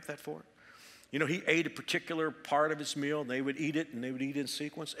picked up that fork. You know, he ate a particular part of his meal, and they would eat it, and they would eat in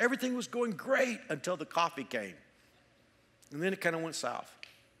sequence. Everything was going great until the coffee came. And then it kind of went south.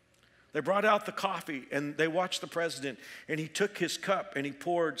 They brought out the coffee, and they watched the president, and he took his cup, and he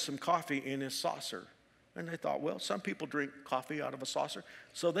poured some coffee in his saucer. And they thought, well, some people drink coffee out of a saucer,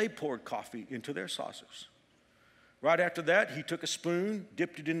 so they poured coffee into their saucers. Right after that, he took a spoon,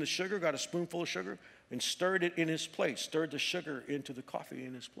 dipped it in the sugar, got a spoonful of sugar, and stirred it in his plate, stirred the sugar into the coffee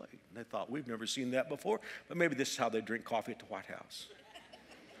in his plate. And they thought, we've never seen that before, but maybe this is how they drink coffee at the White House.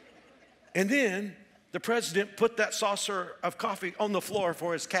 And then the president put that saucer of coffee on the floor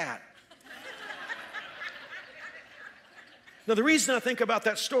for his cat. Now, the reason I think about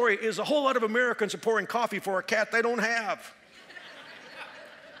that story is a whole lot of Americans are pouring coffee for a cat they don't have.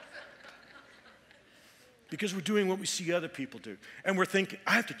 Because we're doing what we see other people do. And we're thinking,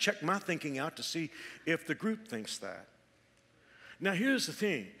 I have to check my thinking out to see if the group thinks that. Now, here's the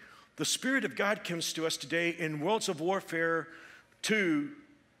thing. The Spirit of God comes to us today in Worlds of Warfare 2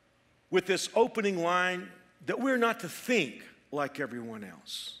 with this opening line that we're not to think like everyone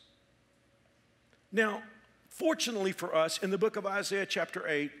else. Now, fortunately for us, in the book of Isaiah chapter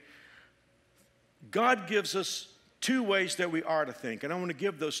 8, God gives us two ways that we are to think. And I want to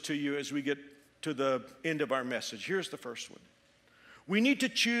give those to you as we get to the end of our message. Here's the first one. We need to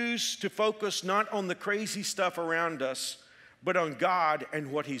choose to focus not on the crazy stuff around us, but on God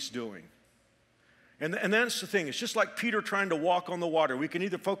and what He's doing. And that's the thing. It's just like Peter trying to walk on the water. We can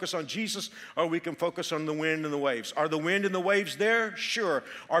either focus on Jesus or we can focus on the wind and the waves. Are the wind and the waves there? Sure.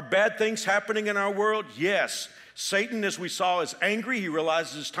 Are bad things happening in our world? Yes. Satan, as we saw, is angry. He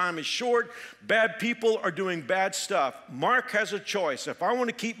realizes his time is short. Bad people are doing bad stuff. Mark has a choice. If I want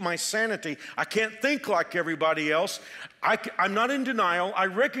to keep my sanity, I can't think like everybody else. I'm not in denial. I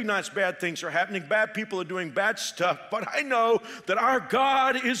recognize bad things are happening. Bad people are doing bad stuff. But I know that our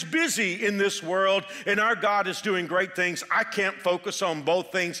God is busy in this world, and our God is doing great things. I can't focus on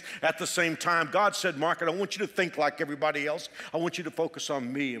both things at the same time. God said, Mark, I don't want you to think like everybody else. I want you to focus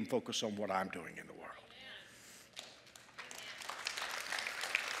on me and focus on what I'm doing in the world.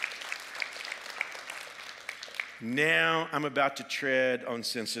 Now I'm about to tread on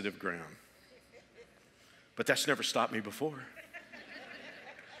sensitive ground. But that's never stopped me before.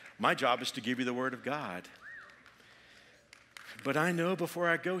 My job is to give you the Word of God. But I know before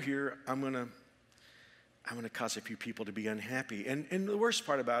I go here, I'm going to cause a few people to be unhappy. And the worst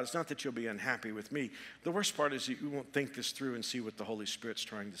part about it is not that you'll be unhappy with me. The worst part is you won't think this through and see what the Holy Spirit's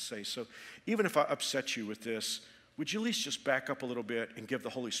trying to say. So even if I upset you with this, would you at least just back up a little bit and give the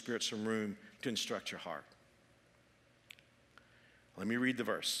Holy Spirit some room to instruct your heart? Let me read the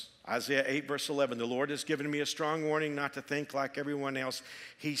verse. Isaiah 8, verse 11. The Lord has given me a strong warning not to think like everyone else.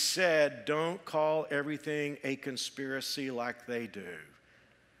 He said, don't call everything a conspiracy like they do.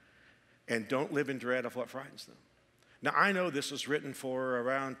 And don't live in dread of what frightens them. Now, I know this was written for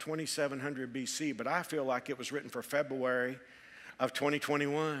around 2700 BC, but I feel like it was written for February of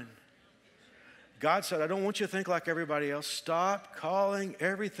 2021. God said, I don't want you to think like everybody else. Stop calling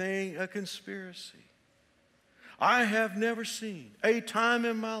everything a conspiracy. I have never seen a time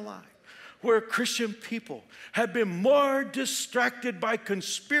in my life where Christian people have been more distracted by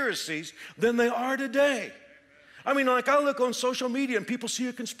conspiracies than they are today. I mean, like I look on social media and people see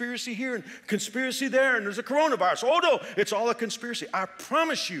a conspiracy here and conspiracy there and there's a coronavirus. Oh no, it's all a conspiracy. I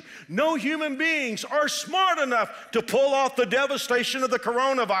promise you, no human beings are smart enough to pull off the devastation of the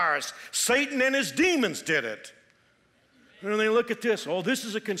coronavirus. Satan and his demons did it. And they look at this, oh, this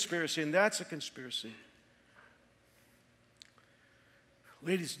is a conspiracy and that's a conspiracy.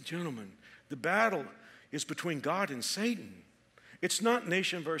 Ladies and gentlemen, the battle is between God and Satan. It's not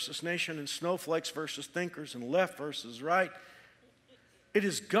nation versus nation and snowflakes versus thinkers and left versus right. It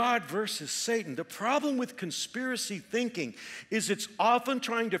is God versus Satan. The problem with conspiracy thinking is it's often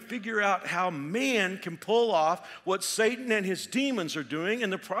trying to figure out how man can pull off what Satan and his demons are doing.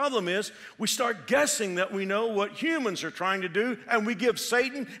 And the problem is we start guessing that we know what humans are trying to do, and we give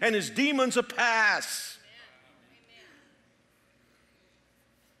Satan and his demons a pass.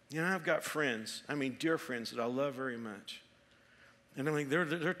 You know, I've got friends, dear friends that I love very much. And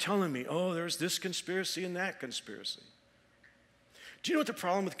they're telling me, oh, there's this conspiracy and that conspiracy. Do you know what the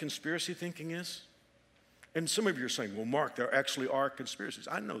problem with conspiracy thinking is? And some of you are saying, well, Mark, there actually are conspiracies.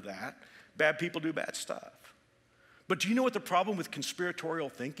 I know that. Bad people do bad stuff. But do you know what the problem with conspiratorial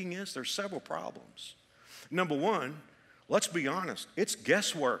thinking is? There's several problems. Number one, let's be honest, it's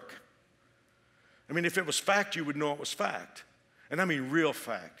guesswork. If it was fact, you would know it was fact. And I mean real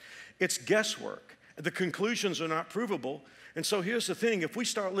fact. It's guesswork. The conclusions are not provable. And so here's the thing, if we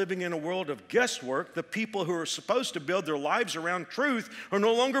start living in a world of guesswork, the people who are supposed to build their lives around truth are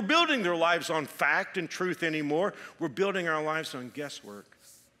no longer building their lives on fact and truth anymore. We're building our lives on guesswork.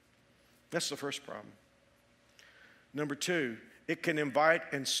 That's the first problem. Number two, it can invite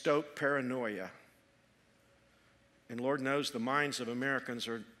and stoke paranoia. And Lord knows the minds of Americans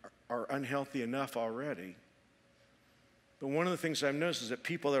are unhealthy enough already. But one of the things I've noticed is that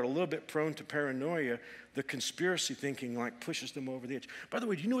people that are a little bit prone to paranoia, the conspiracy thinking pushes them over the edge. By the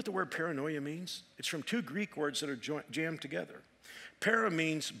way, do you know what the word paranoia means? It's from two Greek words that are jammed together. Para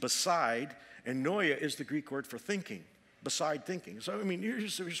means beside, and noia is the Greek word for thinking, beside thinking. So,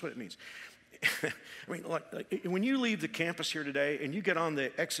 here's what it means. When you leave the campus here today and you get on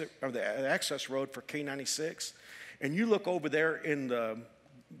the exit or the access road for K96, and you look over there in the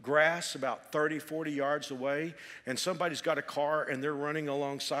grass about 30, 40 yards away, and somebody's got a car and they're running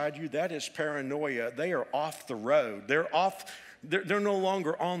alongside you, that is paranoia. They are off the road. They're no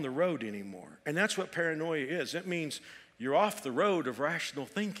longer on the road anymore. And that's what paranoia is. It means you're off the road of rational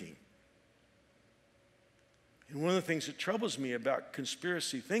thinking. And one of the things that troubles me about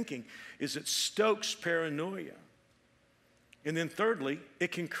conspiracy thinking is it stokes paranoia. And then thirdly,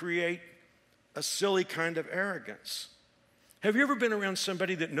 it can create a silly kind of arrogance. Have you ever been around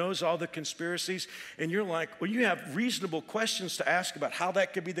somebody that knows all the conspiracies and you're like, well, you have reasonable questions to ask about how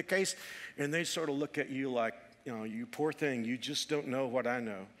that could be the case, and they sort of look at you like, you poor thing, you just don't know what I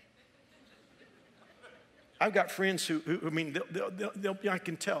know. I've got friends who I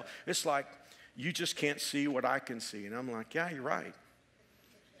can tell. It's like, you just can't see what I can see. And I'm like, yeah, you're right.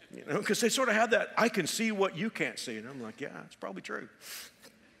 Because they sort of have that, I can see what you can't see. And I'm like, yeah, it's probably true.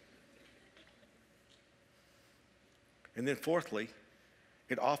 And then fourthly,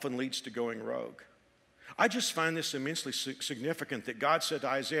 it often leads to going rogue. I just find this immensely significant that God said to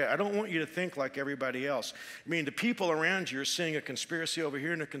Isaiah, I don't want you to think like everybody else. The people around you are seeing a conspiracy over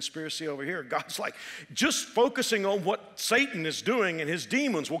here and a conspiracy over here. God's like, just focusing on what Satan is doing and his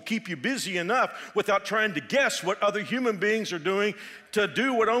demons will keep you busy enough without trying to guess what other human beings are doing to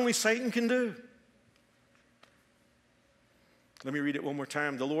do what only Satan can do. Let me read it one more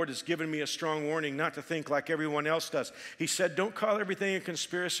time. The Lord has given me a strong warning not to think like everyone else does. He said, don't call everything a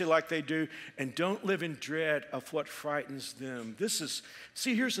conspiracy like they do, and don't live in dread of what frightens them. Here's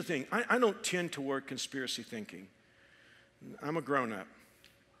the thing. I don't tend toward conspiracy thinking. I'm a grown-up.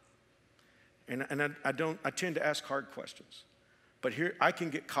 And I tend to ask hard questions. But here, I can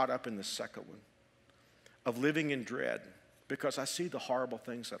get caught up in the second one of living in dread because I see the horrible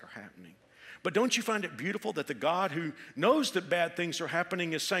things that are happening. But don't you find it beautiful that the God who knows that bad things are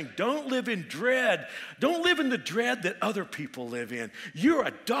happening is saying, don't live in dread. Don't live in the dread that other people live in. You're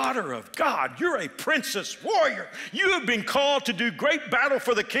a daughter of God. You're a princess warrior. You have been called to do great battle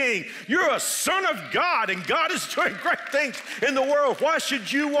for the king. You're a son of God, and God is doing great things in the world. Why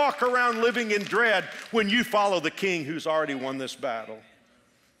should you walk around living in dread when you follow the king who's already won this battle?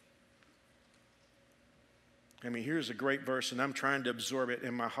 Here's a great verse, and I'm trying to absorb it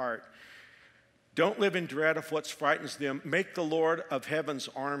in my heart. Don't live in dread of what frightens them. Make the Lord of heaven's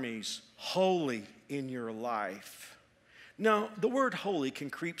armies holy in your life. Now, the word holy can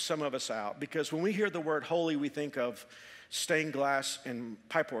creep some of us out because when we hear the word holy, we think of stained glass and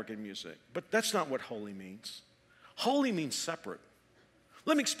pipe organ music. But that's not what holy means. Holy means separate.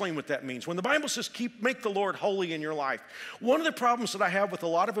 Let me explain what that means. When the Bible says make the Lord holy in your life, one of the problems that I have with a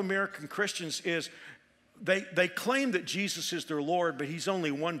lot of American Christians is they claim that Jesus is their Lord, but he's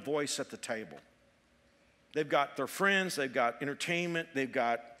only one voice at the table. They've got their friends, they've got entertainment, they've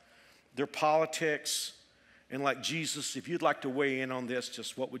got their politics. And like Jesus, if you'd like to weigh in on this,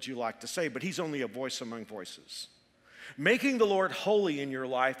 just what would you like to say? But he's only a voice among voices. Making the Lord holy in your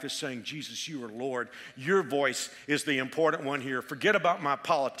life is saying, Jesus, you are Lord. Your voice is the important one here. Forget about my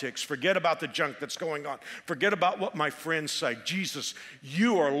politics. Forget about the junk that's going on. Forget about what my friends say. Jesus,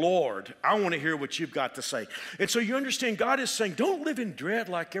 you are Lord. I want to hear what you've got to say. And so you understand, God is saying, don't live in dread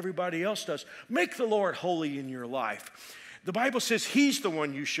like everybody else does. Make the Lord holy in your life. The Bible says he's the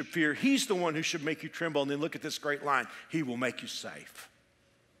one you should fear. He's the one who should make you tremble. And then look at this great line. He will make you safe.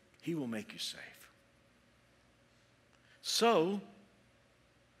 He will make you safe. So,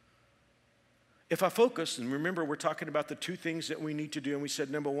 If I focus, and remember we're talking about the two things that we need to do, and we said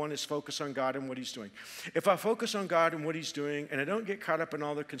number one is focus on God and what he's doing. If I focus on God and what he's doing, and I don't get caught up in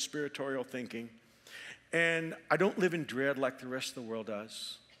all the conspiratorial thinking, and I don't live in dread like the rest of the world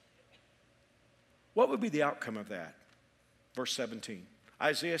does, what would be the outcome of that? Verse 17.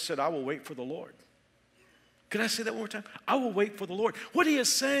 Isaiah said, I will wait for the Lord. Can I say that one more time? I will wait for the Lord. What he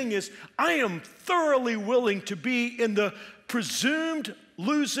is saying is, I am thoroughly willing to be in the presumed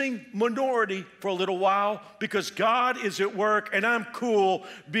losing minority for a little while because God is at work and I'm cool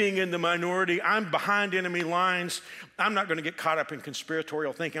being in the minority. I'm behind enemy lines. I'm not going to get caught up in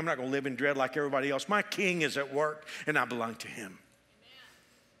conspiratorial thinking. I'm not going to live in dread like everybody else. My king is at work and I belong to him. Amen.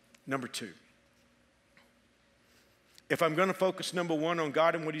 Number two. If I'm going to focus, number one, on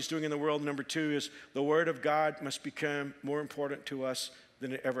God and what he's doing in the world, number two is the word of God must become more important to us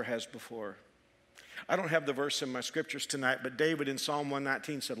than it ever has before. I don't have the verse in my scriptures tonight, but David in Psalm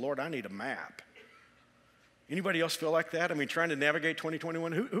 119 said, Lord, I need a map. Anybody else feel like that? I mean, trying to navigate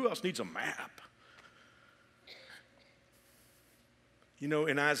 2021, who else needs a map? You know,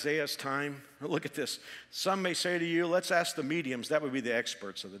 in Isaiah's time, look at this. Some may say to you, let's ask the mediums. That would be the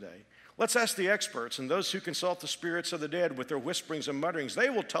experts of the day. Let's ask the experts and those who consult the spirits of the dead with their whisperings and mutterings. They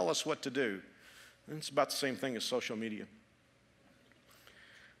will tell us what to do. And it's about the same thing as social media.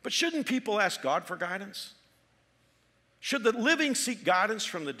 But shouldn't people ask God for guidance? Should the living seek guidance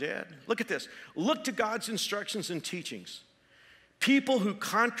from the dead? Look at this. Look to God's instructions and teachings. People who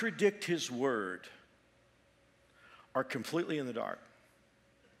contradict his word are completely in the dark.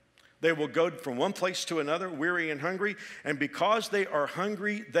 They will go from one place to another, weary and hungry, and because they are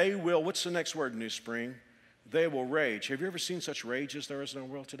hungry, they will, what's the next word, New Spring? They will rage. Have you ever seen such rage as there is in our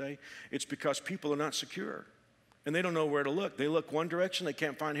world today? It's because people are not secure, and they don't know where to look. They look one direction, they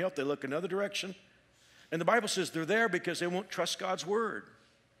can't find help. They look another direction, and the Bible says they're there because they won't trust God's word.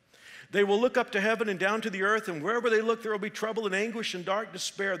 They will look up to heaven and down to the earth, and wherever they look, there will be trouble and anguish and dark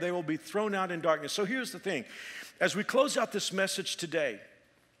despair. They will be thrown out in darkness. So here's the thing. As we close out this message today,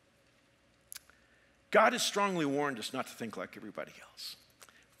 God has strongly warned us not to think like everybody else.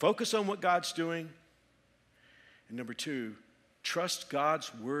 Focus on what God's doing. And number two, trust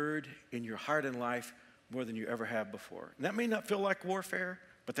God's word in your heart and life more than you ever have before. And that may not feel like warfare,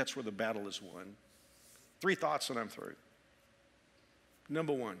 but that's where the battle is won. 3 thoughts and I'm through.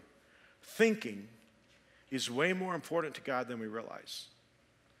 Number one, thinking is way more important to God than we realize.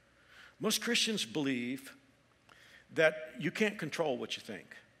 Most Christians believe that you can't control what you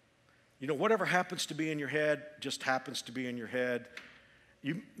think. You know, whatever happens to be in your head just happens to be in your head.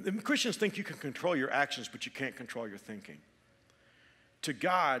 Christians think you can control your actions, but you can't control your thinking. To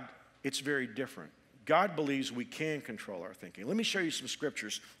God, it's very different. God believes we can control our thinking. Let me show you some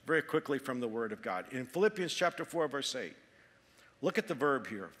scriptures very quickly from the Word of God. In Philippians chapter 4, verse 8, look at the verb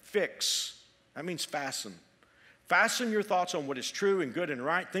here, fix. That means fasten. Fasten your thoughts on what is true and good and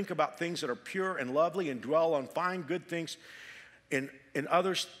right. Think about things that are pure and lovely and dwell on fine, good things. In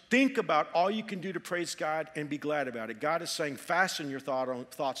others, think about all you can do to praise God and be glad about it. God is saying, fasten your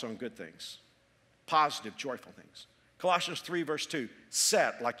thoughts on good things, positive, joyful things. Colossians 3, verse 2,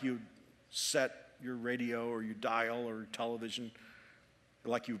 set, like you set your radio or your dial or television,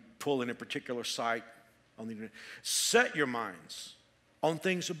 like you pull in a particular site on the internet. Set your minds on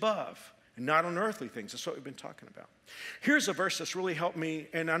things above and not on earthly things. That's what we've been talking about. Here's a verse that's really helped me,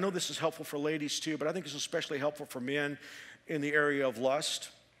 and I know this is helpful for ladies too, but I think it's especially helpful for men in the area of lust.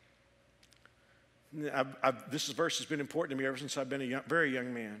 This verse has been important to me ever since I've been a very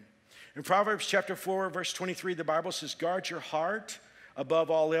young man. In Proverbs chapter 4, verse 23, the Bible says, guard your heart above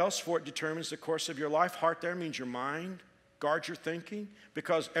all else, for it determines the course of your life. Heart there means your mind. Guard your thinking,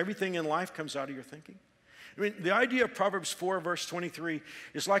 because everything in life comes out of your thinking. I mean, the idea of Proverbs 4, verse 23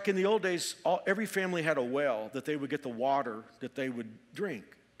 is like in the old days, every family had a well that they would get the water that they would drink.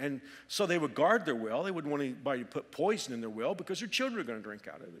 And so they would guard their well. They wouldn't want anybody to put poison in their well because their children are going to drink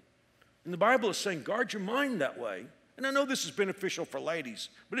out of it. And the Bible is saying, guard your mind that way. And I know this is beneficial for ladies,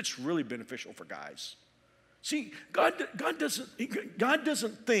 but it's really beneficial for guys. See, God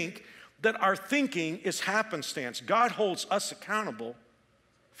doesn't think that our thinking is happenstance. God holds us accountable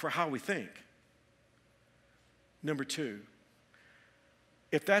for how we think. Number two,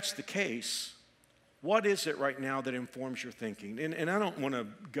 if that's the case, what is it right now that informs your thinking? And I don't want to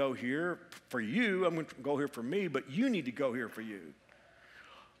go here for you. I'm going to go here for me, but you need to go here for you.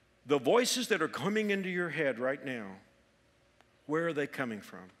 The voices that are coming into your head right now, where are they coming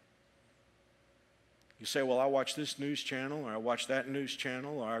from? You say, well, I watch this news channel, or I watch that news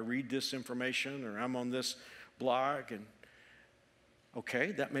channel, or I read this information, or I'm on this blog. And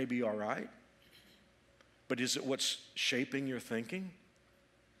okay, that may be all right. But is it what's shaping your thinking?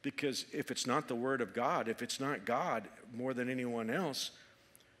 Because if it's not the Word of God, if it's not God more than anyone else,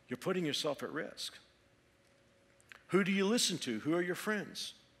 you're putting yourself at risk. Who do you listen to? Who are your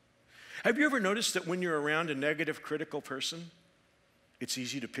friends? Have you ever noticed that when you're around a negative, critical person, it's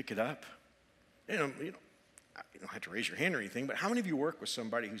easy to pick it up? You don't have to raise your hand or anything, but how many of you work with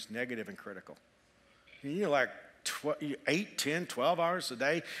somebody who's negative and critical? You're like 8, 10, 12 hours a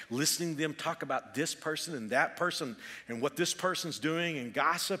day listening to them talk about this person and that person and what this person's doing and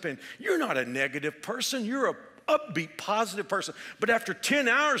gossip, and you're not a negative person. You're a upbeat, positive person. But after 10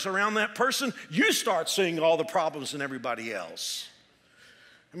 hours around that person, you start seeing all the problems in everybody else.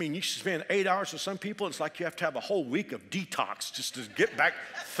 I mean, you spend 8 hours with some people, it's like you have to have a whole week of detox just to get back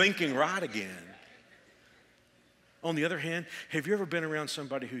thinking right again. On the other hand, have you ever been around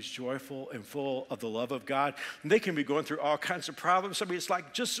somebody who's joyful and full of the love of God? And they can be going through all kinds of problems. I mean, it's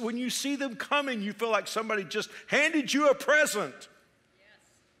like just when you see them coming, you feel like somebody just handed you a present. Yes.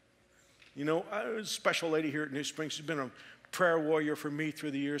 You know, a special lady here at New Springs, she's been a prayer warrior for me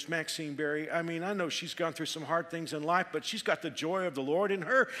through the years, Maxine Berry. I mean, I know she's gone through some hard things in life, but she's got the joy of the Lord in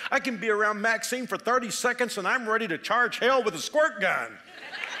her. I can be around Maxine for 30 seconds and I'm ready to charge hell with a squirt gun.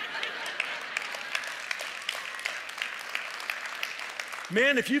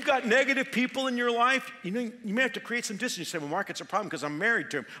 Man, if you've got negative people in your life, you may have to create some distance. You say, well, Mark, it's a problem because I'm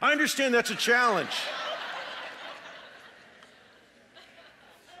married to him. I understand that's a challenge.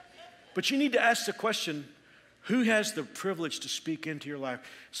 But you need to ask the question, who has the privilege to speak into your life?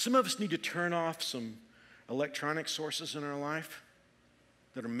 Some of us need to turn off some electronic sources in our life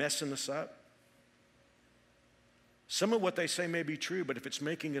that are messing us up. Some of what they say may be true, but if it's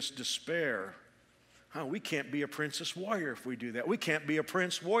making us despair, we can't be a princess warrior if we do that. We can't be a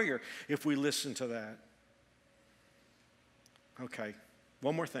prince warrior if we listen to that. Okay,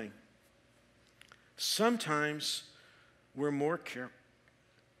 one more thing. Sometimes we're more careful.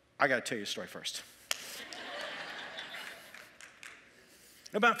 I got to tell you a story first.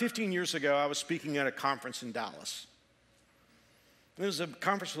 About 15 years ago, I was speaking at a conference in Dallas. It was a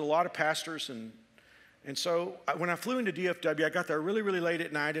conference with a lot of pastors, and so when I flew into DFW, I got there really, really late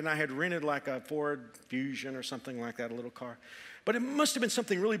at night, and I had rented like a Ford Fusion or something like that, a little car. But it must have been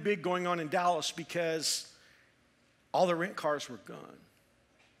something really big going on in Dallas because all the rent cars were gone.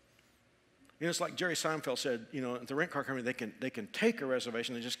 You know, it's like Jerry Seinfeld said, you know, at the rent car company, they can take a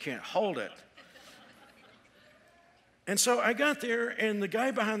reservation, they just can't hold it. And so I got there, and the guy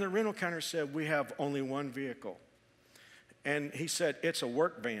behind the rental counter said, we have only one vehicle. And he said, it's a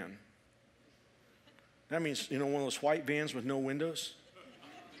work van. That means, you know, one of those white vans with no windows.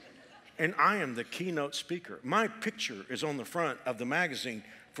 And I am the keynote speaker. My picture is on the front of the magazine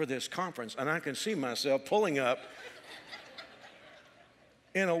for this conference, and I can see myself pulling up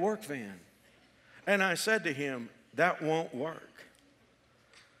in a work van. And I said to him, that won't work.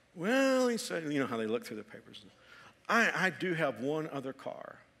 Well, he said, you know how they look through the papers. I do have one other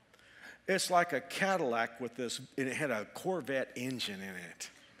car. It's like a Cadillac with this, and it had a Corvette engine in it.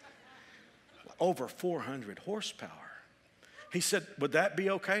 Over 400 horsepower. He said, would that be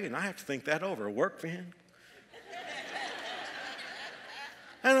okay? And I have to think that over. A work van?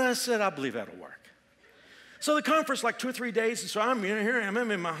 And I said, I believe that'll work. So the conference, like 2 or 3 days, and so I'm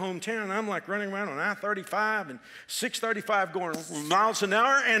in my hometown, and I'm like running around on I-35 and 635 going miles an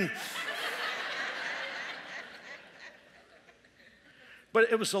hour, But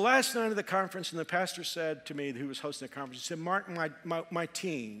it was the last night of the conference, and the pastor said to me, who was hosting the conference, he said, Mark, my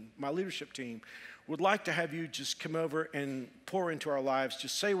team, my leadership team, would like to have you just come over and pour into our lives.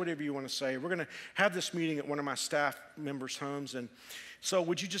 Just say whatever you want to say. We're going to have this meeting at one of my staff members' homes, and so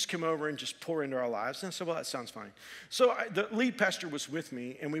would you just come over and just pour into our lives? And I said, well, that sounds fine. So the lead pastor was with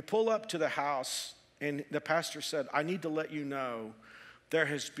me, and we pull up to the house, and the pastor said, I need to let you know there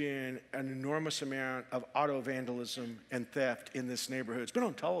has been an enormous amount of auto vandalism and theft in this neighborhood. It's been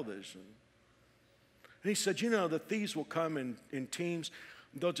on television. And he said, you know, the thieves will come in teams.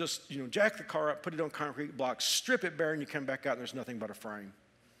 They'll just, you know, jack the car up, put it on concrete blocks, strip it bare, and you come back out and there's nothing but a frame.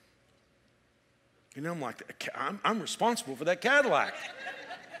 You know, I'm like, I'm responsible for that Cadillac.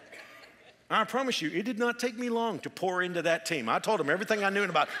 I promise you, it did not take me long to pour into that team. I told them everything I knew in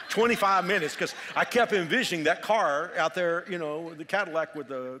about 25 minutes because I kept envisioning that car out there, you know, the Cadillac with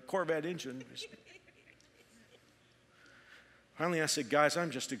the Corvette engine. Finally, I said, guys, I'm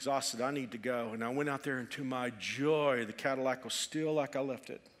just exhausted. I need to go. And I went out there, and to my joy, the Cadillac was still like I left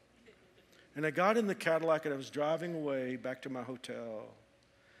it. And I got in the Cadillac, and I was driving away back to my hotel.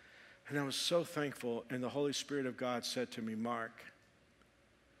 And I was so thankful, and the Holy Spirit of God said to me, Mark,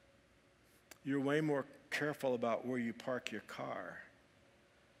 you're way more careful about where you park your car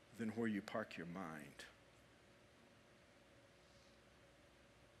than where you park your mind.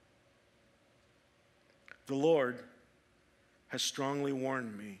 the Lord has strongly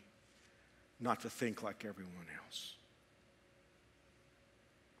warned me not to think like everyone else.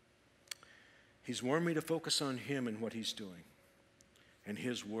 He's warned me to focus on Him and what He's doing and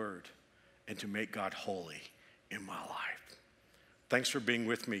His Word, and to make God holy in my life. Thanks for being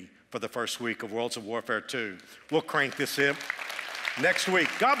with me for the first week of Worlds of Warfare 2. We'll crank this in next week.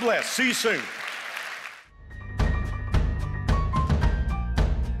 God bless. See you soon.